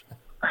thoughts?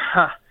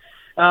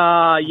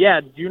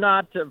 Yeah, do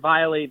not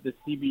violate the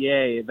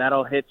CBA.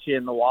 That'll hit you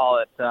in the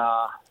wallet.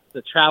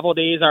 The travel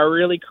days are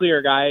really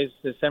clear, guys.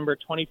 December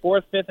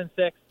 24th, 5th, and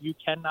 6th, you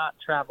cannot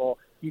travel.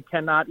 You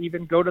cannot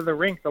even go to the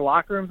rink. The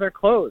locker rooms are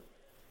closed.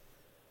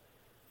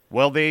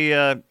 Well,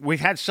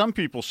 we've had some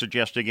people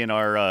suggesting in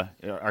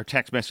our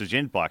text message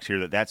inbox here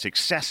that that's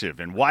excessive,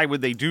 and why would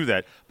they do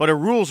that? But a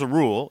rule's a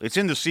rule. It's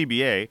in the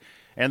CBA,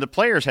 and the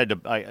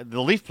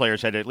Leaf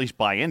players had to at least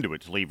buy into it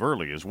to leave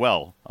early as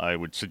well, I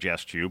would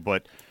suggest to you.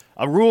 But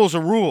a rule's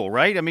a rule,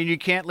 right? I mean, you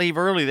can't leave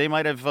early. They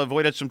might have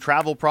avoided some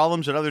travel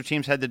problems that other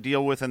teams had to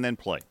deal with and then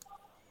play.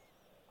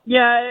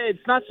 Yeah,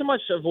 it's not so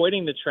much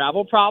avoiding the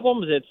travel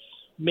problems. It's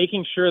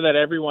making sure that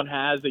everyone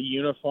has a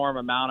uniform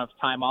amount of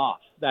time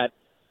off, that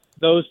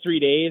those 3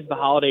 days, the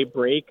holiday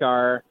break,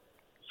 are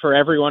for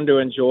everyone to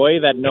enjoy,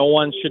 that no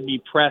one should be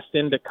pressed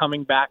into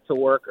coming back to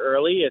work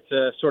early. It's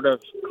a sort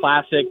of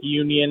classic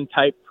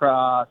union-type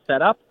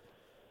setup.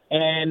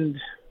 And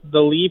the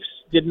Leafs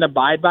didn't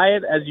abide by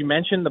it. As you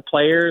mentioned, the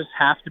players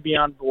have to be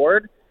on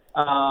board.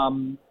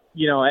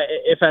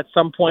 If at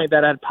some point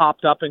that had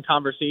popped up in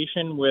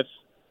conversation with,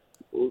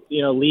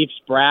 Leafs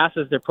brass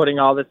as they're putting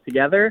all this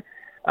together,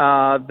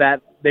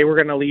 that they were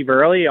going to leave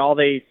early, all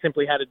they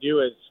simply had to do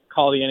is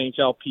call the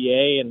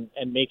NHLPA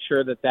and make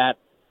sure that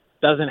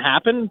doesn't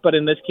happen. But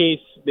in this case,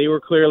 they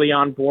were clearly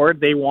on board.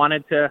 They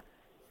wanted to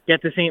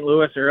get to St.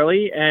 Louis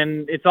early.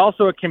 And it's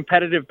also a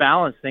competitive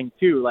balance thing,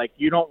 too. Like,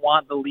 you don't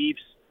want the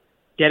Leafs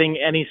getting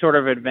any sort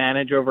of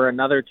advantage over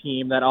another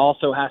team that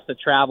also has to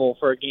travel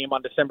for a game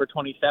on December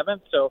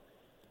 27th. So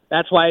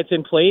that's why it's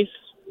in place.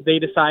 They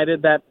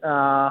decided that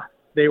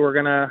they were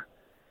going to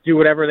do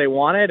whatever they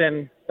wanted,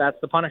 and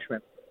that's the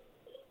punishment.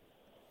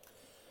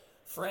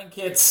 Frank,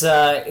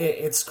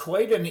 it's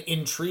quite an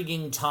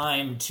intriguing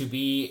time to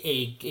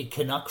be a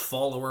Canuck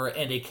follower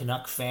and a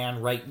Canuck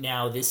fan right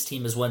now. This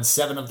team has won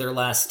 7 of their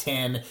last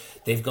 10.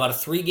 They've got a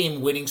 3-game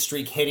winning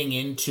streak heading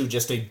into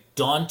just a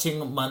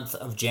daunting month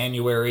of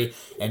January,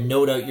 and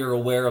no doubt you're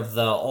aware of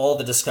all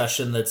the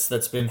discussion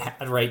that's been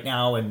had right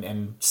now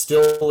and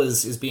still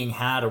is being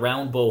had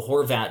around Bo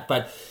Horvat.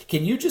 But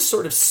can you just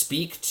sort of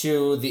speak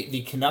to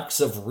the Canucks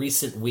of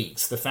recent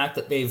weeks, the fact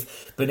that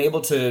they've been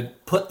able to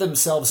put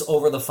themselves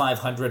over the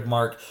 500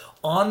 mark,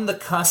 on the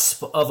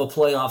cusp of a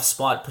playoff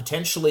spot,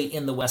 potentially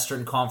in the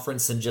Western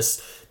Conference, and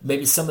just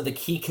maybe some of the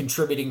key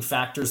contributing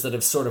factors that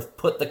have sort of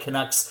put the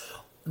Canucks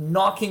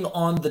knocking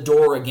on the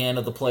door again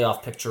of the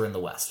playoff picture in the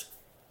West?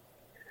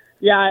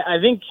 Yeah, I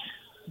think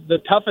the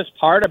toughest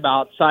part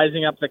about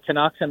sizing up the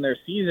Canucks and their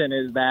season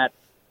is that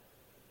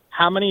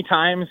how many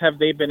times have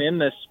they been in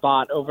this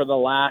spot over the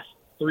last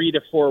 3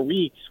 to 4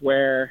 weeks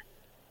where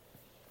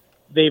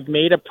they've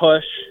made a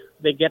push,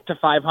 they get to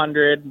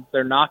 500,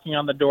 they're knocking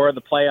on the door of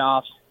the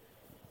playoffs,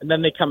 and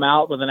then they come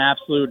out with an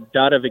absolute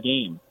dud of a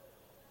game.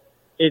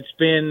 It's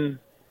been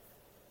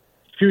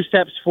 2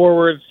 steps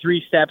forward,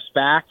 3 steps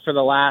back for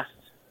the last,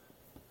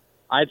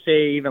 I'd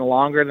say even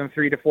longer than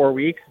 3 to 4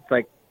 weeks. It's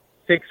like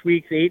 6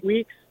 weeks, 8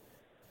 weeks.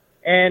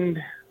 And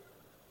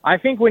I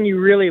think when you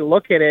really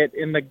look at it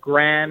in the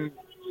grand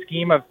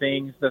scheme of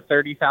things, the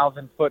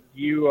 30,000-foot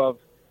view of,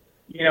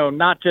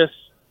 not just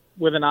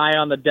with an eye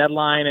on the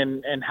deadline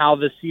and how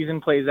this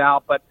season plays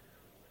out, but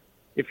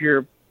if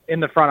you're in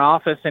the front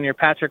office and you're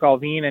Patrick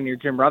Allvin and you're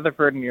Jim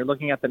Rutherford and you're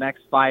looking at the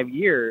next 5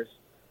 years,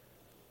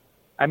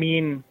 I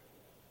mean,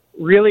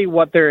 really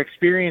what they're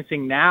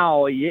experiencing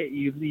now,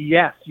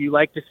 yes, you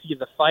like to see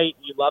the fight.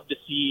 You love to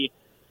see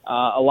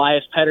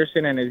Elias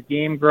Pettersson and his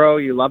game grow.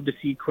 You love to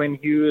see Quinn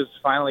Hughes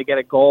finally get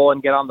a goal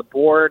and get on the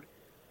board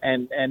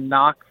and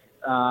knock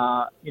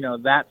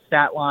that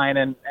stat line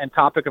and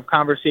topic of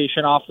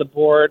conversation off the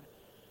board.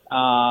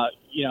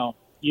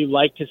 You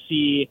like to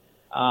see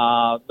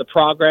the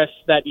progress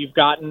that you've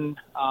gotten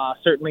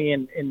certainly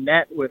in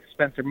net with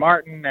Spencer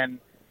Martin and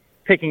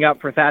picking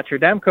up for Thatcher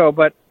Demko.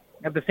 But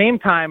at the same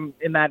time,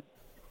 in that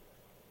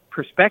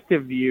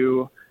perspective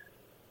view,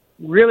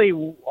 really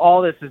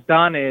all this has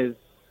done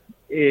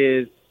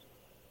is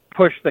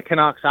push the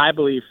Canucks, I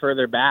believe,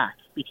 further back,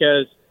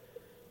 because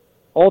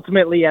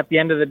ultimately at the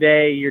end of the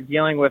day, you're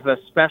dealing with a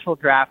special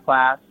draft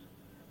class,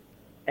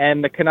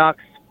 and the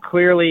Canucks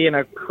clearly in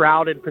a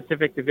crowded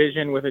Pacific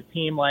Division with a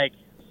team like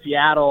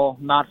Seattle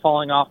not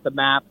falling off the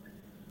map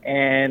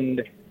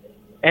and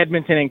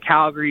Edmonton and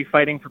Calgary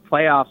fighting for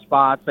playoff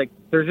spots. Like,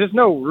 there's just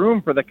no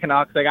room for the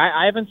Canucks. Like,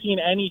 I haven't seen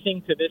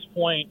anything to this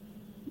point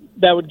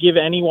that would give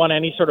anyone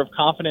any sort of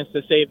confidence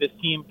to say this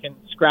team can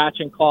scratch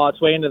and claw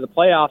its way into the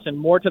playoffs. And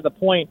more to the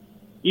point,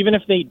 even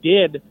if they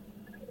did,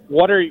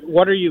 what are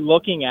you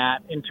looking at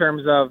in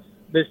terms of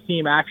this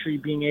team actually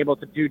being able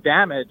to do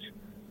damage?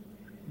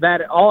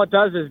 That all it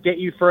does is get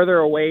you further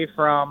away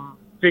from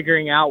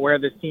figuring out where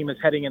this team is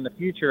heading in the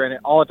future, and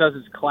all it does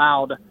is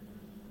cloud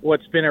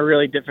what's been a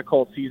really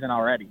difficult season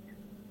already.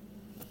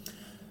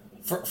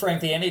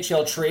 Frank, the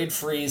NHL trade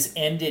freeze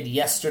ended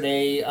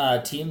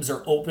yesterday. Teams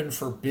are open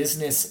for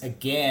business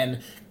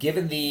again.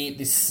 Given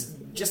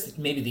just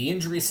maybe the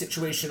injury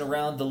situation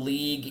around the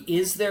league,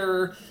 is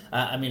there?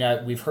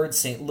 We've heard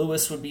St.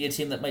 Louis would be a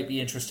team that might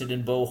be interested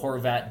in Bo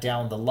Horvat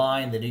down the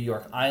line. The New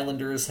York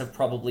Islanders have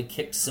probably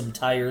kicked some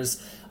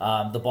tires.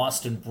 The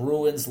Boston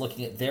Bruins,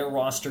 looking at their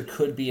roster,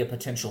 could be a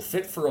potential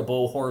fit for a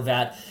Bo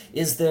Horvat.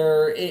 Is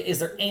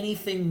there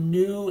anything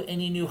new?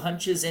 Any new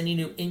hunches? Any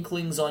new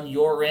inklings on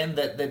your end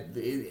that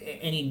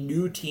any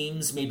new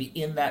teams maybe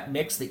in that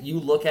mix that you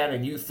look at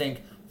and you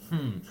think,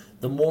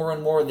 the more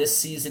and more this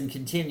season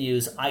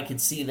continues, I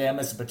could see them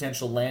as a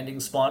potential landing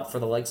spot for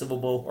the likes of a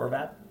Bo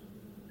Horvat?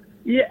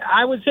 Yeah,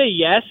 I would say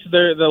yes.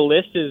 The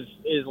list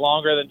is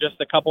longer than just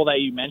a couple that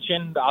you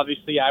mentioned.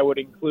 Obviously, I would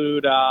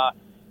include a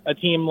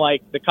team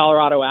like the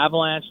Colorado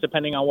Avalanche,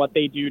 depending on what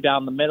they do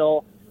down the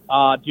middle.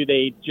 Do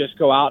they just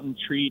go out and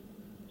treat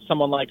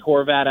someone like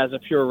Horvat as a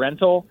pure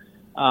rental?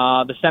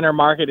 The center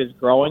market is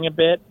growing a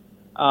bit.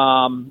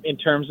 In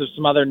terms of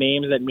some other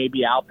names that may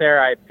be out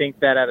there, I think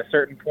that at a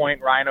certain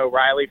point, Ryan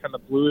O'Reilly from the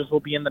Blues will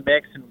be in the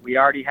mix, and we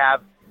already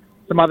have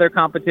some other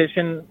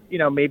competition,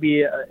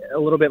 maybe a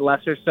little bit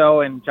lesser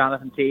so, in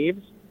Jonathan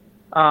Taves.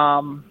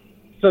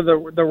 So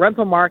the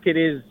rental market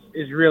is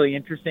really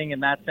interesting in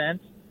that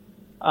sense.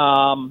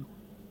 I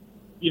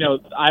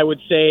would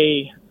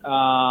say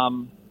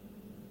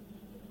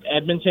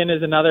Edmonton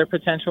is another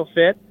potential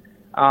fit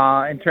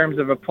in terms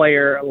of a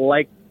player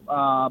like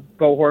Bo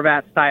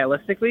Horvat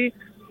stylistically.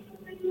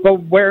 But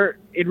where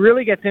it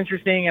really gets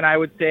interesting, and I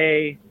would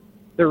say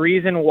the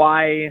reason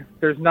why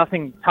there's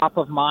nothing top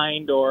of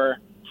mind or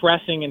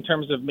pressing in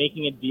terms of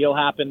making a deal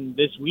happen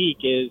this week,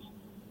 is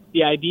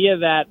the idea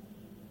that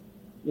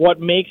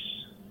what makes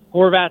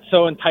Horvat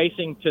so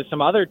enticing to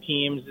some other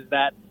teams is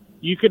that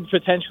you could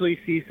potentially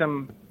see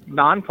some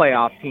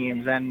non-playoff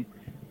teams and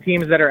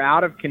teams that are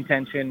out of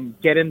contention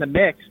get in the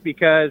mix,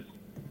 because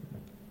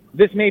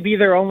this may be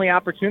their only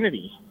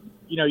opportunity.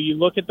 You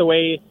look at the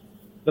way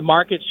the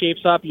market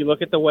shapes up, you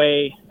look at the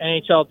way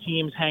NHL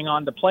teams hang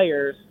on to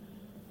players,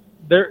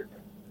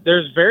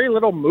 there's very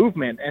little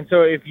movement. And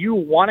so if you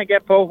want to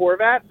get Bo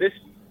Horvat, this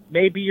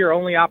may be your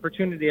only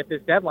opportunity at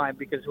this deadline,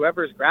 because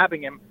whoever's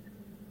grabbing him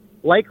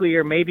likely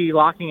or maybe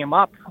locking him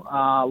up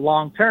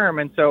long term.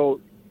 And so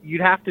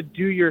you'd have to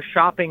do your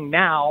shopping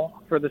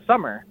now for the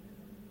summer.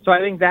 So I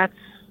think that's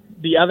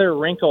the other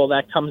wrinkle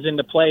that comes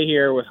into play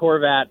here with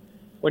Horvat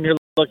when you're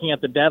looking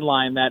at the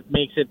deadline that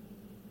makes it,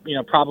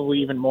 probably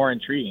even more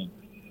intriguing.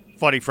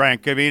 funny,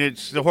 Frank. I mean,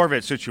 it's the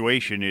Horvat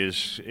situation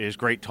is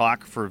great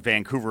talk for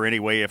Vancouver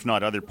anyway, if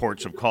not other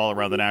ports of call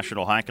around the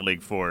National Hockey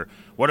League for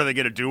what are they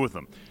going to do with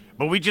them.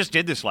 But we just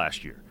did this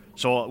last year.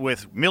 So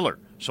with Miller.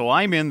 So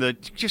I'm in the,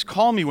 just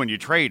call me when you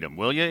trade him,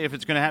 will you, if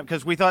it's going to happen?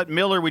 Because we thought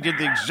Miller, we did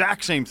the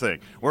exact same thing.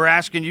 We're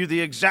asking you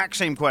the exact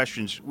same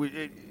questions.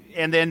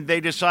 And then they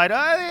decide,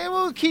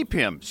 we'll keep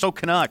him. So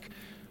Canuck.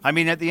 I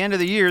mean, at the end of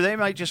the year, they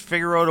might just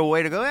figure out a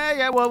way to go,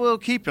 we'll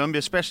keep him,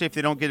 especially if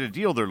they don't get a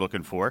deal they're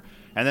looking for.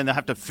 And then they'll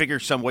have to figure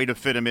some way to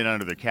fit him in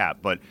under the cap.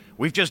 But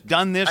we've just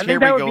done this. I think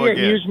that would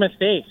be a huge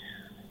mistake.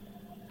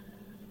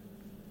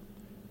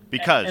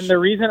 Because? And the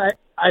reason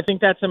I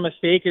think that's a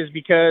mistake is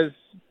because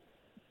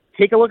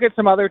take a look at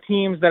some other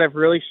teams that have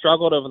really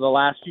struggled over the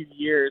last few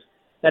years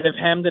that have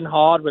hemmed and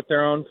hawed with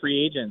their own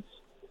free agents.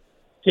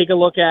 Take a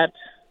look at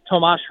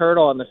Tomas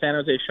Hertl and the San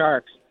Jose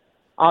Sharks.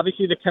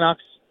 Obviously, the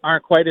Canucks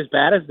aren't quite as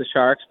bad as the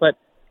Sharks, but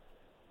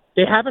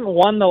they haven't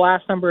won the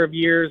last number of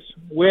years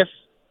with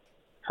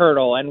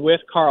Hertl and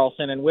with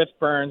Carlson and with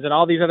Burns and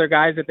all these other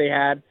guys that they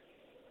had.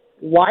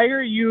 Why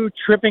are you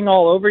tripping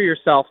all over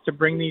yourself to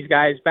bring these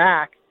guys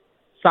back?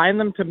 Sign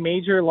them to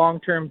major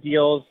long-term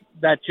deals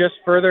that just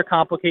further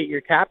complicate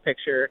your cap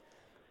picture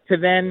to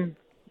then,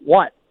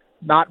 what,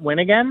 not win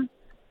again?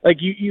 Like,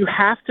 you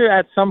have to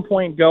at some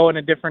point go in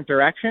a different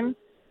direction.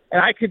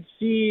 And I could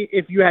see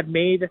if you had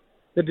made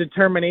the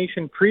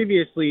determination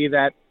previously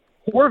that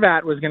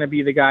Horvat was going to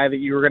be the guy that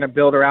you were going to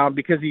build around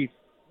because he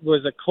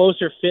was a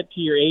closer fit to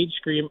your age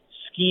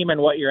scheme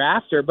and what you're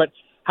after. But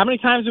how many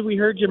times have we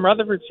heard Jim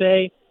Rutherford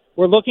say,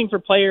 we're looking for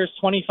players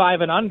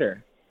 25 and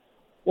under?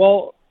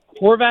 Well,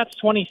 Horvat's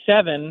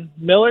 27.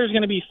 Miller's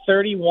going to be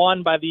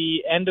 31 by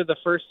the end of the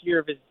first year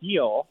of his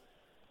deal.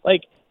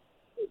 Like,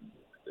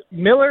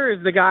 Miller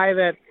is the guy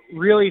that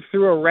really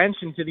threw a wrench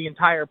into the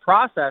entire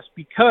process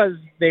because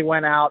they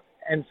went out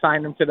and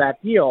signed him to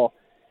that deal,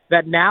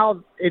 that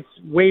now it's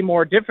way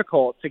more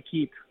difficult to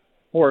keep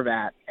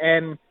Horvat.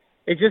 And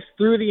it just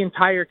threw the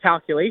entire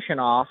calculation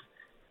off.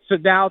 So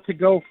now to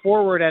go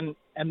forward and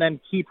then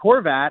keep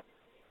Horvat,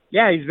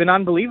 yeah, he's been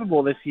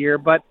unbelievable this year,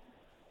 but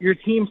your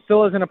team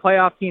still isn't a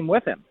playoff team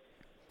with him.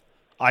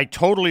 I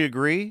totally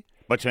agree.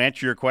 But to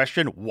answer your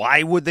question,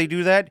 why would they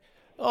do that?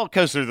 Oh,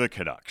 because they're the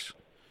Canucks.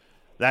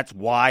 That's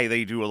why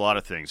they do a lot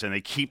of things. And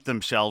they keep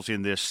themselves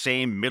in this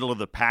same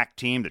middle-of-the-pack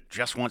team that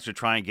just wants to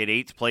try and get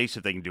 8th place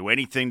if they can do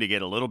anything to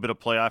get a little bit of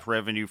playoff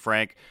revenue,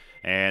 Frank.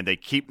 And they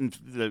keep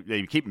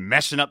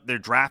messing up their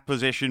draft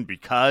position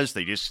because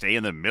they just stay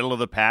in the middle of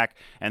the pack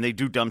and they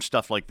do dumb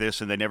stuff like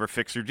this and they never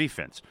fix their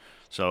defense.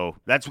 So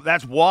that's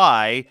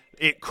why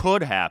it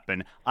could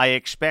happen. I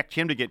expect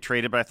him to get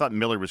traded, but I thought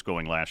Miller was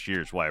going last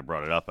year is why I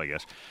brought it up, I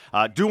guess.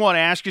 Do want to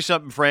ask you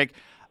something, Frank.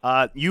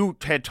 You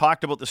had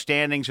talked about the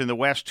standings in the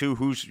West, too.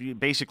 Who's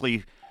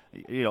basically,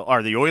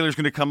 are the Oilers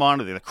going to come on?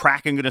 Are the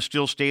Kraken going to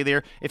still stay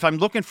there? If I'm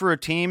looking for a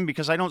team,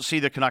 because I don't see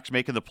the Canucks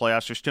making the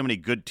playoffs, there's too many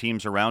good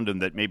teams around them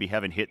that maybe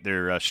haven't hit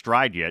their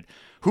stride yet.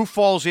 Who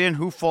falls in,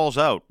 who falls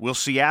out? Will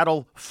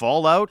Seattle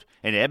fall out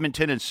and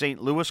Edmonton and St.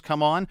 Louis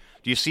come on?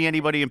 Do you see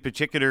anybody in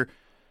particular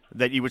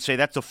that you would say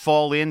that's a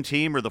fall-in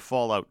team or the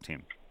fall-out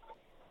team?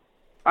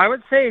 I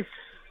would say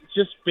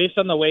just based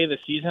on the way the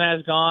season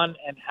has gone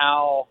and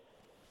how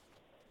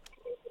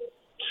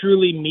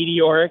truly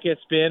meteoric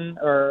it's been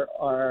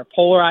or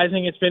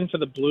polarizing it's been for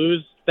the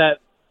Blues, that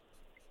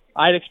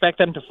I'd expect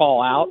them to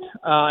fall out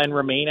and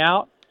remain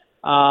out.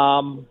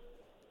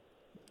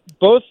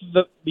 Both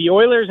the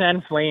Oilers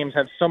and Flames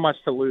have so much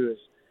to lose.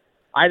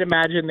 I'd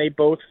imagine they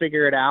both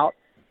figure it out,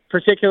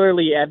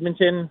 particularly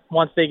Edmonton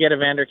once they get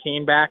Evander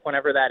Kane back,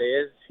 whenever that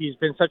is. He's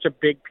been such a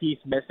big piece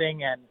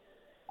missing and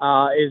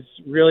is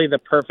really the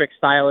perfect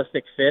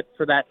stylistic fit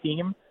for that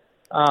team.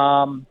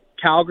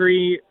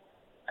 Calgary,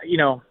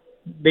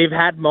 they've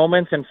had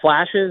moments and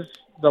flashes.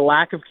 The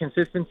lack of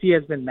consistency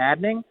has been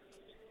maddening.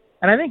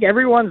 And I think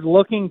everyone's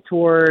looking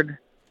toward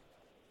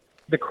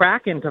the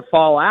Kraken to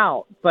fall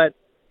out. But,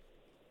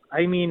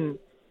 I mean,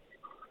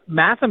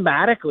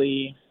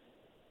 mathematically,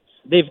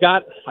 they've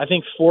got, I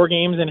think, 4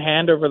 games in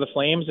hand over the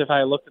Flames, if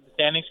I looked at the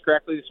standings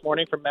correctly this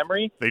morning from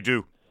memory. They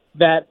do.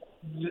 That's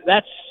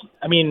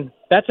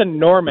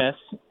enormous.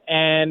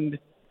 And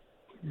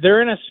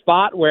they're in a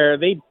spot where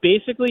they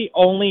basically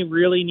only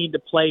really need to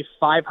play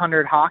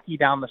 500 hockey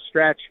down the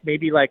stretch,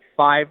 maybe like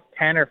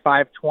 510 or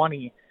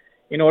 520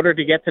 in order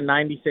to get to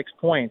 96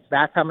 points.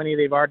 That's how many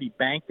they've already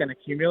banked and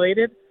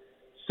accumulated.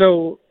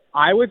 So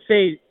I would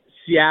say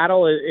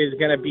Seattle is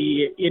going to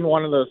be in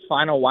one of those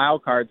final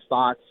wild card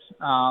spots.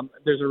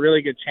 There's a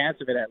really good chance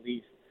of it at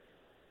least.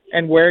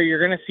 And where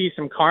you're going to see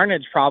some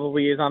carnage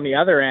probably is on the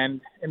other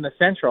end in the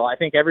Central. I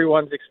think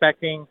everyone's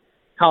expecting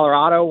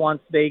Colorado,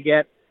 once they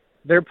get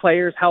their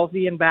players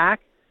healthy and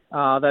back,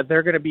 that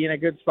they're going to be in a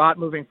good spot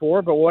moving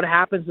forward. But what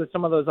happens with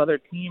some of those other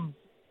teams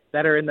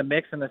that are in the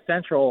mix in the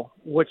Central?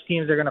 Which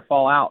teams are going to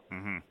fall out?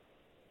 Mm-hmm.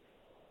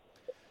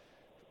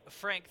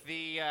 Frank,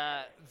 the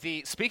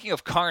speaking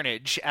of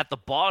carnage, at the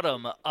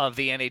bottom of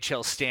the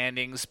NHL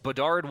standings,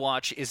 Bedard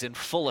Watch is in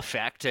full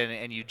effect,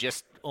 and you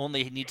just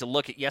only need to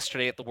look at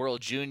yesterday at the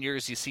World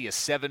Juniors. You see a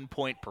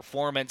 7-point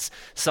performance,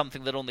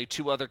 something that only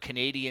 2 other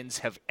Canadians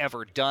have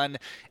ever done.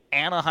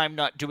 Anaheim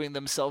not doing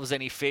themselves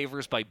any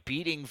favors by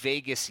beating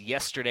Vegas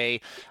yesterday.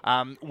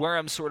 Where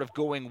I'm sort of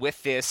going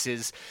with this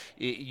is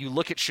you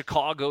look at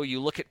Chicago, you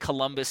look at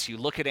Columbus, you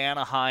look at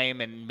Anaheim,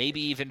 and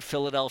maybe even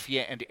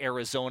Philadelphia and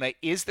Arizona.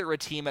 Is there a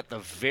team at the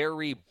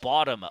very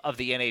bottom of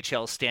the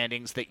NHL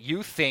standings that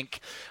you think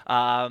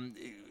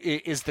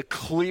is the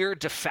clear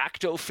de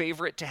facto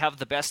favorite to have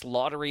the best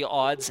lottery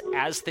odds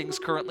as things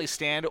currently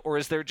stand, or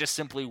is there just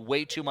simply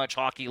way too much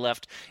hockey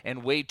left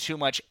and way too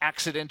much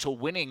accidental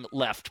winning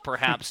left,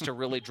 perhaps, to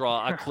really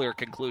draw a clear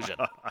conclusion?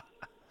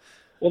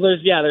 Well,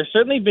 there's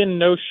certainly been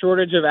no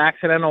shortage of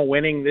accidental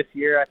winning this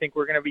year. I think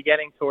we're going to be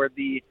getting toward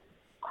the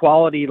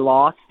quality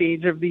loss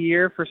stage of the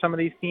year for some of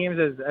these teams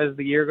as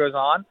the year goes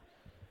on.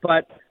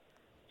 But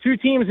 2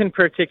 teams in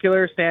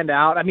particular stand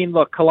out. I mean,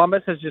 look,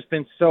 Columbus has just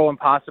been so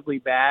impossibly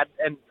bad,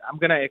 and I'm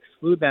going to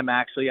exclude them,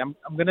 actually. I'm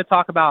going to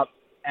talk about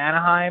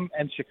Anaheim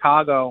and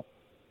Chicago.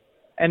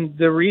 And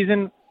the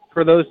reason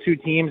for those 2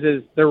 teams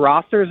is their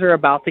rosters are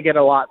about to get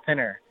a lot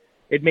thinner.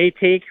 It may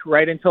take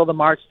right until the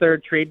March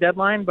 3rd trade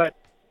deadline, but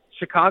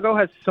Chicago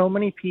has so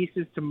many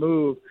pieces to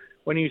move.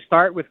 When you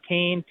start with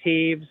Kane,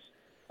 Taves,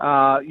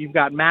 you've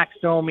got Max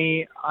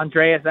Domi,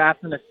 Andreas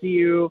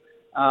Athanasiou,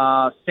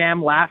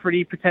 Sam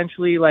Lafferty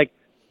potentially. Like,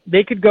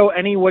 they could go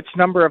any which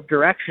number of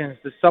directions.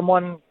 Does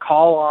someone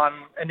call on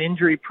an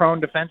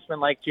injury-prone defenseman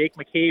like Jake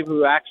McCabe,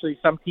 who actually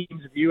some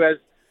teams view as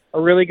a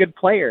really good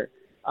player?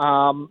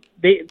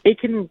 They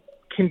can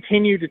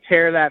continue to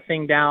tear that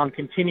thing down,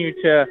 continue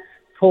to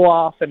pull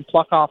off and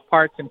pluck off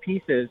parts and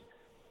pieces.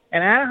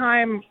 And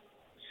Anaheim,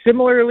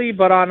 similarly,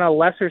 but on a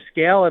lesser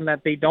scale, in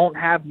that they don't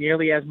have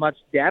nearly as much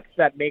depth,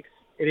 that makes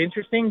it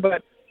interesting.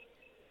 But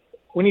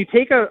when you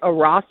take a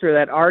roster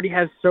that already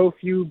has so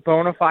few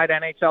bona fide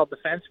NHL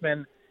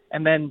defensemen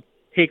and then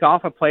take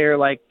off a player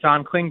like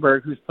John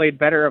Klingberg, who's played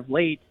better of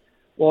late,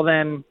 well,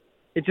 then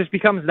it just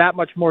becomes that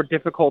much more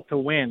difficult to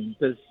win.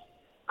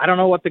 I don't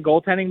know what the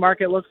goaltending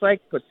market looks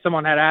like, but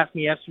someone had asked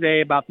me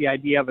yesterday about the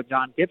idea of a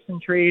John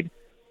Gibson trade.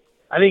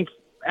 I think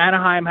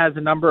Anaheim has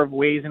a number of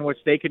ways in which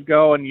they could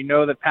go, and you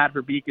know that Pat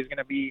Verbeek is going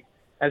to be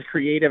as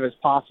creative as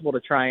possible to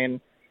try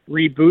and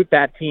reboot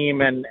that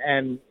team,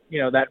 and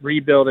you know that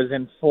rebuild is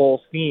in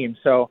full steam.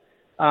 So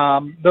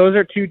those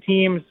are 2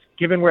 teams,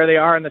 given where they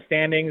are in the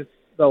standings,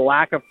 the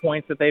lack of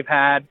points that they've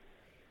had.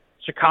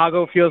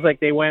 Chicago feels like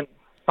they went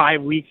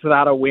 5 weeks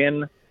without a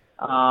win.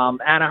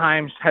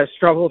 Anaheim has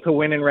struggled to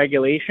win in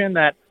regulation.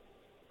 That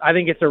I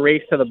think it's a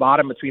race to the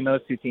bottom between those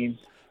 2 teams.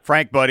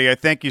 Frank, buddy, I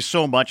thank you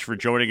so much for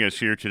joining us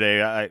here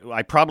today.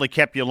 I probably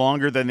kept you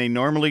longer than they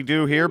normally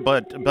do here,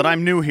 but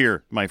I'm new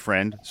here, my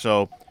friend.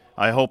 So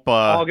I hope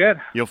all good.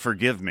 You'll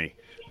forgive me.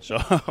 So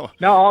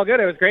no, all good.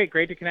 It was great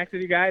to connect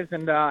with you guys,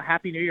 and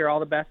Happy New Year. All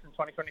the best in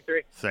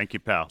 2023. Thank you,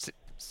 pal.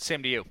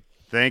 Same to you.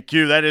 Thank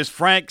you. That is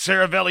Frank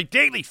Saravelli,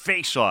 Daily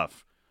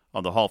Face-Off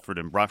on the Halford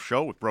and Bruff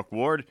Show with Brooke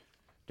Ward,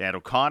 Dan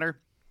O'Connor,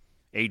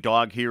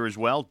 A-Dog here as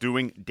well,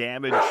 doing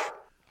damage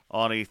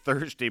on a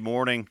Thursday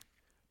morning,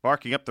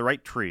 barking up the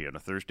right tree on a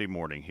Thursday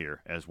morning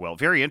here as well.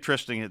 Very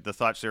interesting, the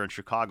thoughts there in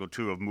Chicago,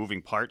 too, of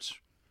moving parts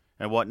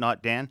and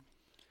whatnot, Dan.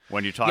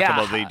 When you talk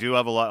about they do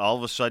have a lot, all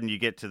of a sudden you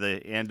get to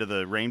the end of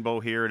the rainbow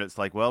here, and it's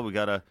like, well, you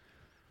got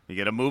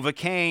to move a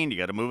Kane, you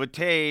got to move a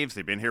Taves.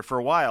 They've been here for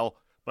a while.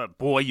 But,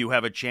 boy, you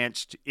have a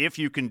chance, if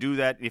you can do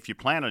that, if you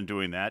plan on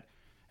doing that,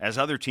 as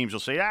other teams will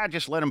say,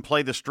 just let him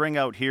play the string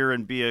out here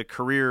and be a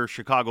career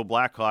Chicago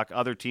Blackhawk.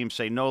 Other teams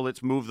say, no,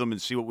 let's move them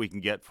and see what we can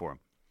get for him.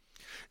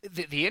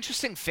 The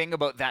interesting thing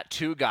about that,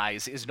 too,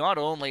 guys, is not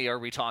only are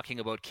we talking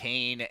about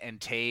Kane and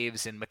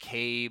Taves and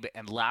McCabe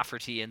and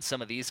Lafferty and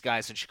some of these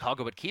guys in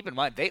Chicago, but keep in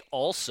mind,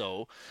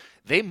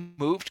 they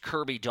moved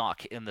Kirby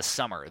Dach in the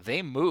summer.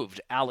 They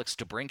moved Alex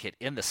DeBrincat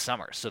in the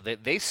summer. So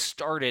they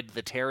started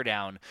the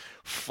teardown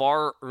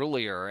far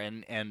earlier.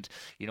 And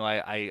you know,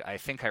 I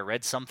think I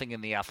read something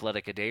in The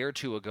Athletic a day or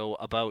two ago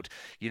about,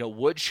 you know,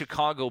 would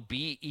Chicago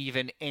be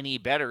even any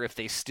better if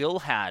they still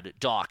had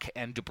Dach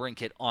and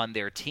DeBrincat on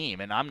their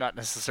team? And I'm not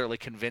necessarily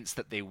convinced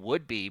that they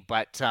would be.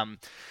 But,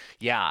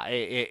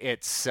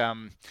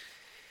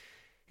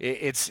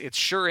 It's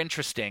sure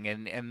interesting,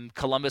 and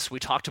Columbus, we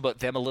talked about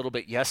them a little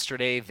bit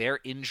yesterday, their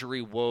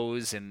injury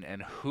woes,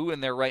 and who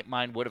in their right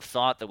mind would have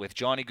thought that with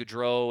Johnny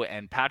Gaudreau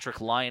and Patrick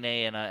Laine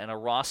and a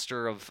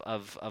roster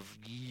of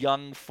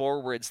young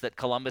forwards that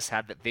Columbus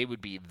had, that they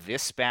would be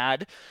this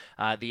bad.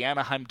 The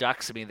Anaheim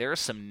Ducks, I mean, there are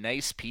some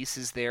nice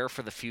pieces there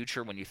for the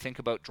future. When you think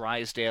about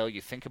Drysdale,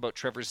 you think about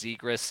Trevor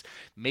Zegras,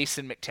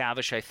 Mason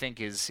McTavish, I think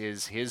is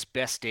his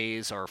best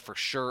days are for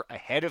sure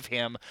ahead of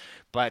him,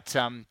 but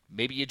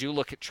maybe you do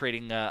look at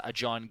trading a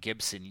John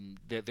Gibson.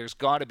 There's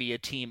got to be a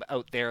team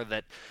out there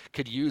that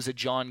could use a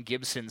John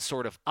Gibson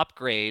sort of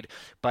upgrade.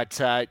 But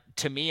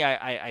to me,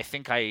 I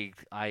think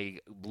I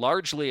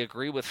largely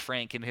agree with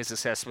Frank in his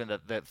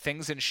assessment that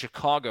things in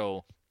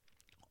Chicago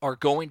are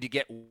going to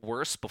get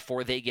worse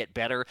before they get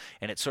better,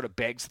 and it sort of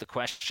begs the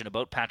question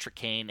about Patrick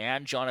Kane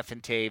and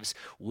Jonathan Toews.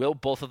 Will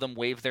both of them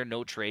waive their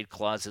no-trade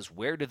clauses?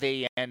 Where do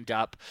they end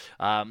up?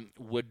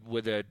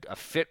 Would a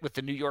fit with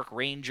the New York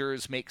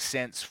Rangers make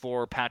sense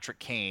for Patrick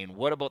Kane?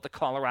 What about the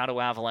Colorado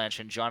Avalanche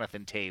and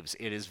Jonathan Toews?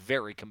 It is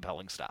very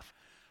compelling stuff.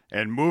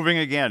 And moving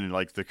again,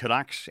 like the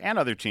Canucks and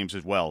other teams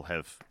as well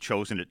have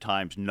chosen at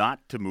times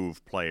not to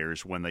move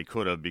players when they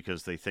could have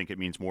because they think it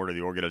means more to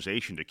the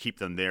organization to keep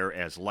them there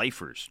as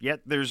lifers. Yet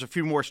there's a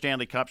few more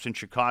Stanley Cups in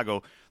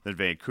Chicago than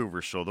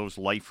Vancouver, so those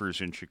lifers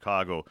in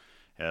Chicago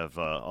have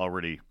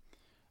already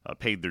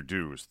paid their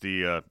dues.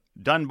 The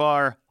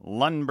Dunbar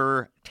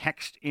Lumber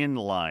text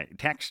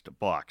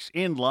box,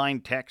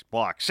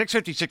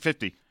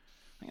 650.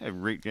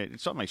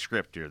 It's on my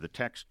script here. The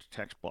text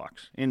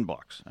box,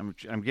 inbox.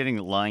 I'm getting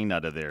a line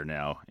out of there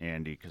now,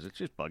 Andy, because it's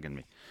just bugging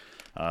me.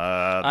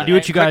 Do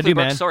what you got to do,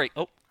 man. Sorry.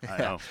 Oh, I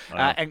know.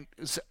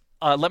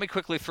 Let me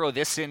quickly throw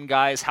this in,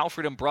 guys.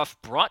 Halford and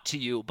Bruff brought to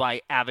you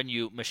by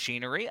Avenue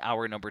Machinery.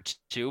 Hour number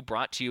 2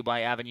 brought to you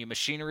by Avenue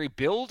Machinery.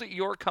 Build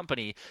your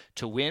company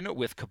to win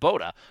with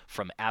Kubota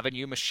from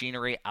Avenue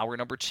Machinery. Hour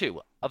number 2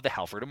 of the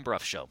Halford and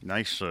Bruff Show.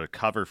 Nice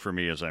cover for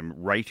me as I'm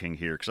writing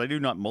here because I do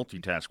not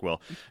multitask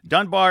well.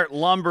 Dunbar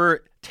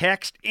Lumber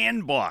text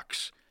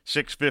inbox.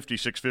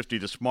 650,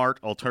 the smart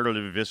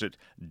alternative. Visit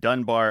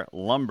Dunbar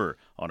Lumber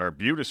on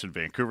Arbutus in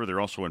Vancouver. They're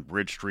also on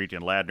Bridge Street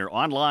in Ladner.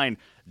 Online,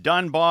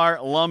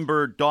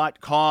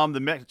 dunbarlumber.com. The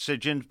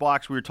message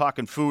inbox, we were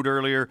talking food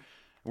earlier.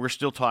 We're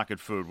still talking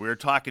food. We were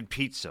talking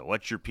pizza.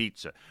 What's your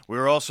pizza? We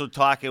were also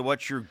talking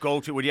what's your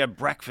go-to when you have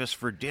breakfast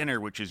for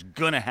dinner, which is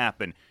going to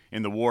happen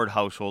in the Ward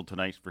household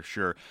tonight for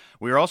sure.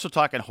 We were also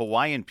talking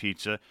Hawaiian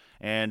pizza,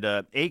 and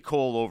A.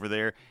 Cole over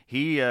there,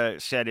 he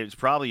said it's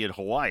probably in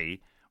Hawaii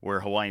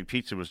where Hawaiian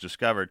pizza was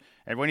discovered.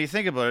 And when you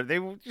think about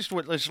it,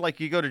 it's like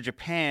you go to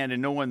Japan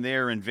and no one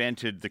there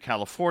invented the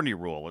California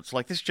roll. It's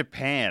like, this is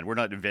Japan. We're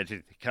not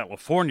inventing the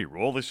California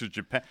roll. This is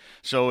Japan.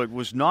 So it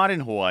was not in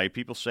Hawaii.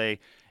 People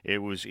say it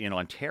was in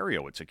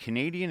Ontario. It's a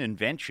Canadian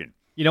invention.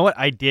 You know what?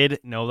 I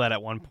did know that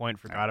at one point,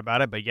 forgot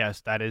about it, but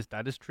yes, that is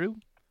true.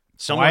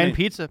 Hawaiian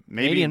pizza,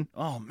 Canadian.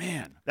 Oh,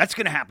 man. That's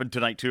going to happen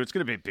tonight, too. It's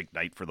going to be a big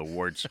night for the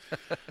Wards.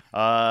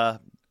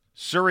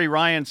 Surrey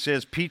Ryan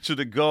says pizza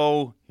to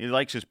go. He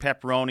likes his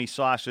pepperoni,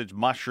 sausage,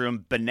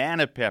 mushroom,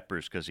 banana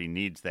peppers because he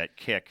needs that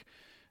kick.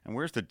 And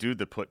where's the dude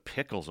that put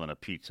pickles on a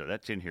pizza?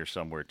 That's in here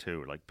somewhere,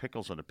 too. Like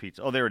pickles on a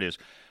pizza. Oh, there it is.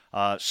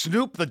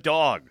 Snoop the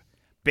dog.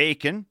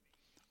 Bacon,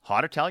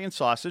 hot Italian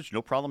sausage,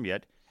 no problem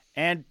yet,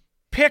 and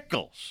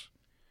pickles.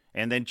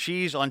 And then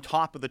cheese on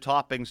top of the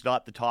toppings,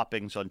 not the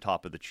toppings on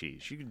top of the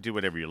cheese. You can do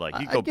whatever you like.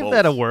 You I'd give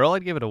that a whirl.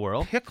 I'd give it a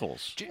whirl.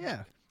 Pickles.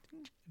 Yeah.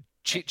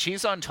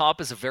 Cheese on top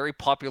is a very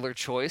popular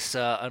choice.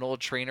 An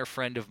old trainer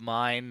friend of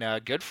mine, a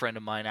good friend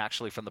of mine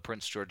actually from the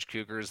Prince George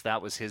Cougars,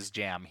 that was his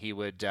jam. He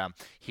would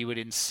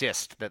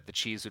insist that the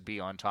cheese would be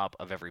on top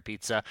of every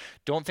pizza.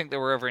 Don't think there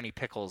were ever any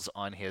pickles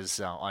on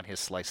his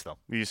slice though.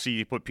 You see,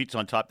 you put pizza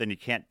on top, then you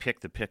can't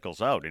pick the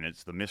pickles out, and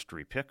it's the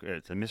mystery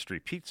It's a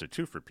mystery pizza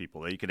too for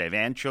people. You could have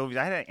anchovies.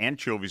 I had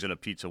anchovies in a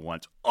pizza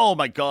once. Oh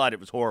my God, it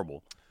was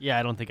horrible. Yeah,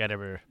 I don't think I'd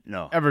ever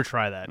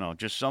try that. No,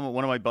 just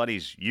one of my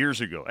buddies years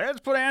ago. Hey, let's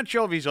put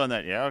anchovies on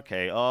that. Yeah,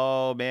 okay.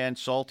 Oh, man,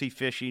 salty,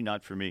 fishy,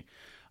 not for me.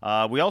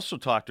 We also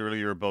talked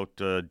earlier about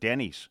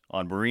Denny's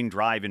on Marine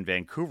Drive in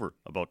Vancouver,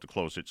 about to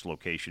close its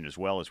location as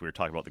well, as we were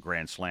talking about the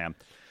Grand Slam.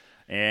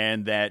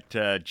 And that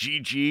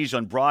GG's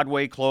on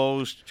Broadway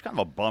closed. It's kind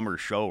of a bummer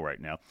show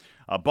right now.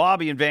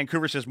 Bobby in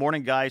Vancouver says,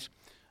 morning, guys.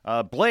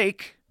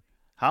 Blake,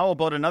 how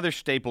about another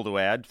staple to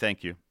add?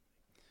 Thank you.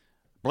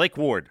 Blake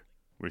Ward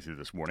with you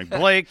this morning.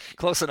 Blake.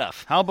 Close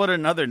enough. How about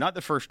another, not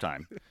the first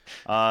time,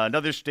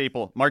 another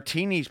staple,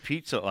 Martini's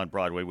Pizza on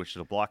Broadway, which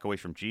is a block away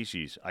from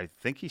GC's. I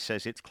think he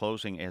says it's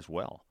closing as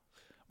well,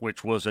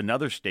 which was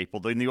another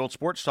staple. In the old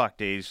Sports Talk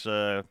days,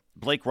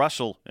 Blake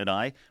Russell and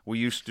I, we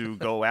used to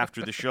go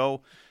after the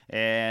show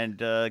and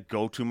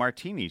go to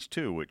Martini's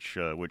too, which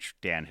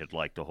Dan had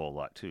liked a whole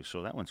lot too.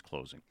 So that one's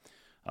closing.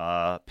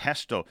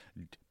 Pesto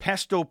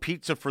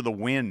pizza for the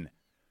win,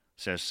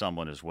 says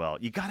someone as well.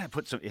 You got to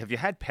put some. Have you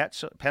had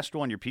pesto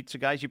on your pizza,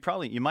 guys? You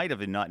might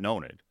have not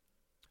known it.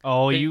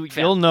 Oh,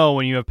 you'll know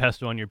when you have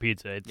pesto on your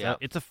pizza.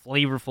 It's a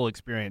flavorful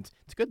experience.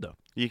 It's good though.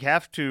 You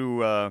have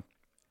to.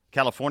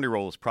 California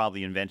roll is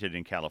probably invented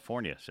in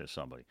California, says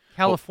somebody.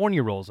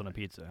 California rolls on a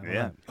pizza.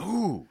 Yeah.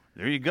 Ooh,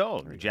 there you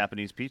go.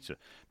 Japanese pizza.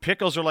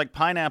 Pickles are like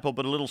pineapple,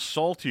 but a little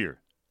saltier,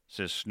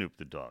 says Snoop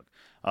the dog.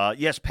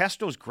 Yes,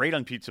 pesto's great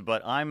on pizza,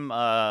 but I'm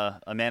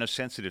a man of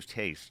sensitive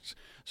tastes,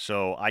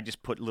 so I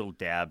just put little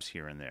dabs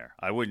here and there.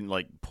 I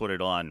wouldn't put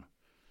it on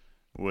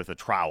with a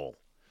trowel.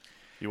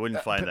 You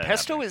wouldn't find that.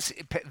 Pesto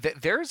happening.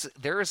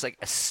 there is like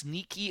a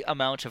sneaky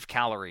amount of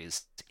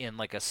calories in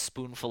like a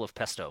spoonful of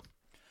pesto.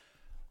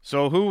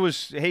 So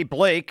hey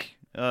Blake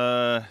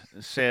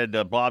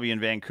said Bobby in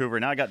Vancouver.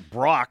 Now I got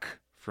Brock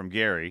from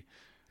Gary.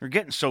 We're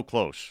getting so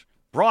close.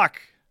 Brock,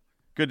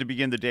 good to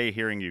begin the day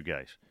hearing you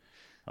guys.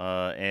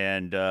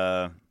 And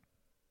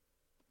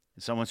is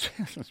Someone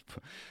says,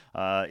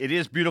 it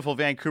is beautiful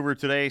Vancouver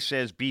today,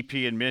 says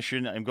BP in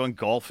Mission. I'm going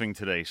golfing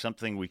today,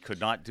 something we could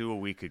not do a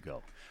week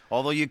ago.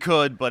 Although you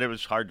could, but it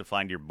was hard to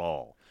find your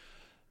ball.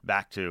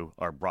 Back to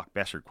our Brock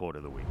Besser quote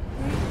of the week.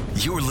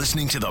 You're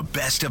listening to the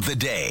best of the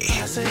day.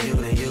 I say you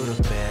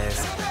the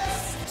best.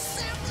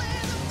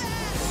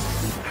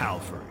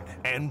 Halford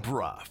and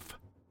Bruff.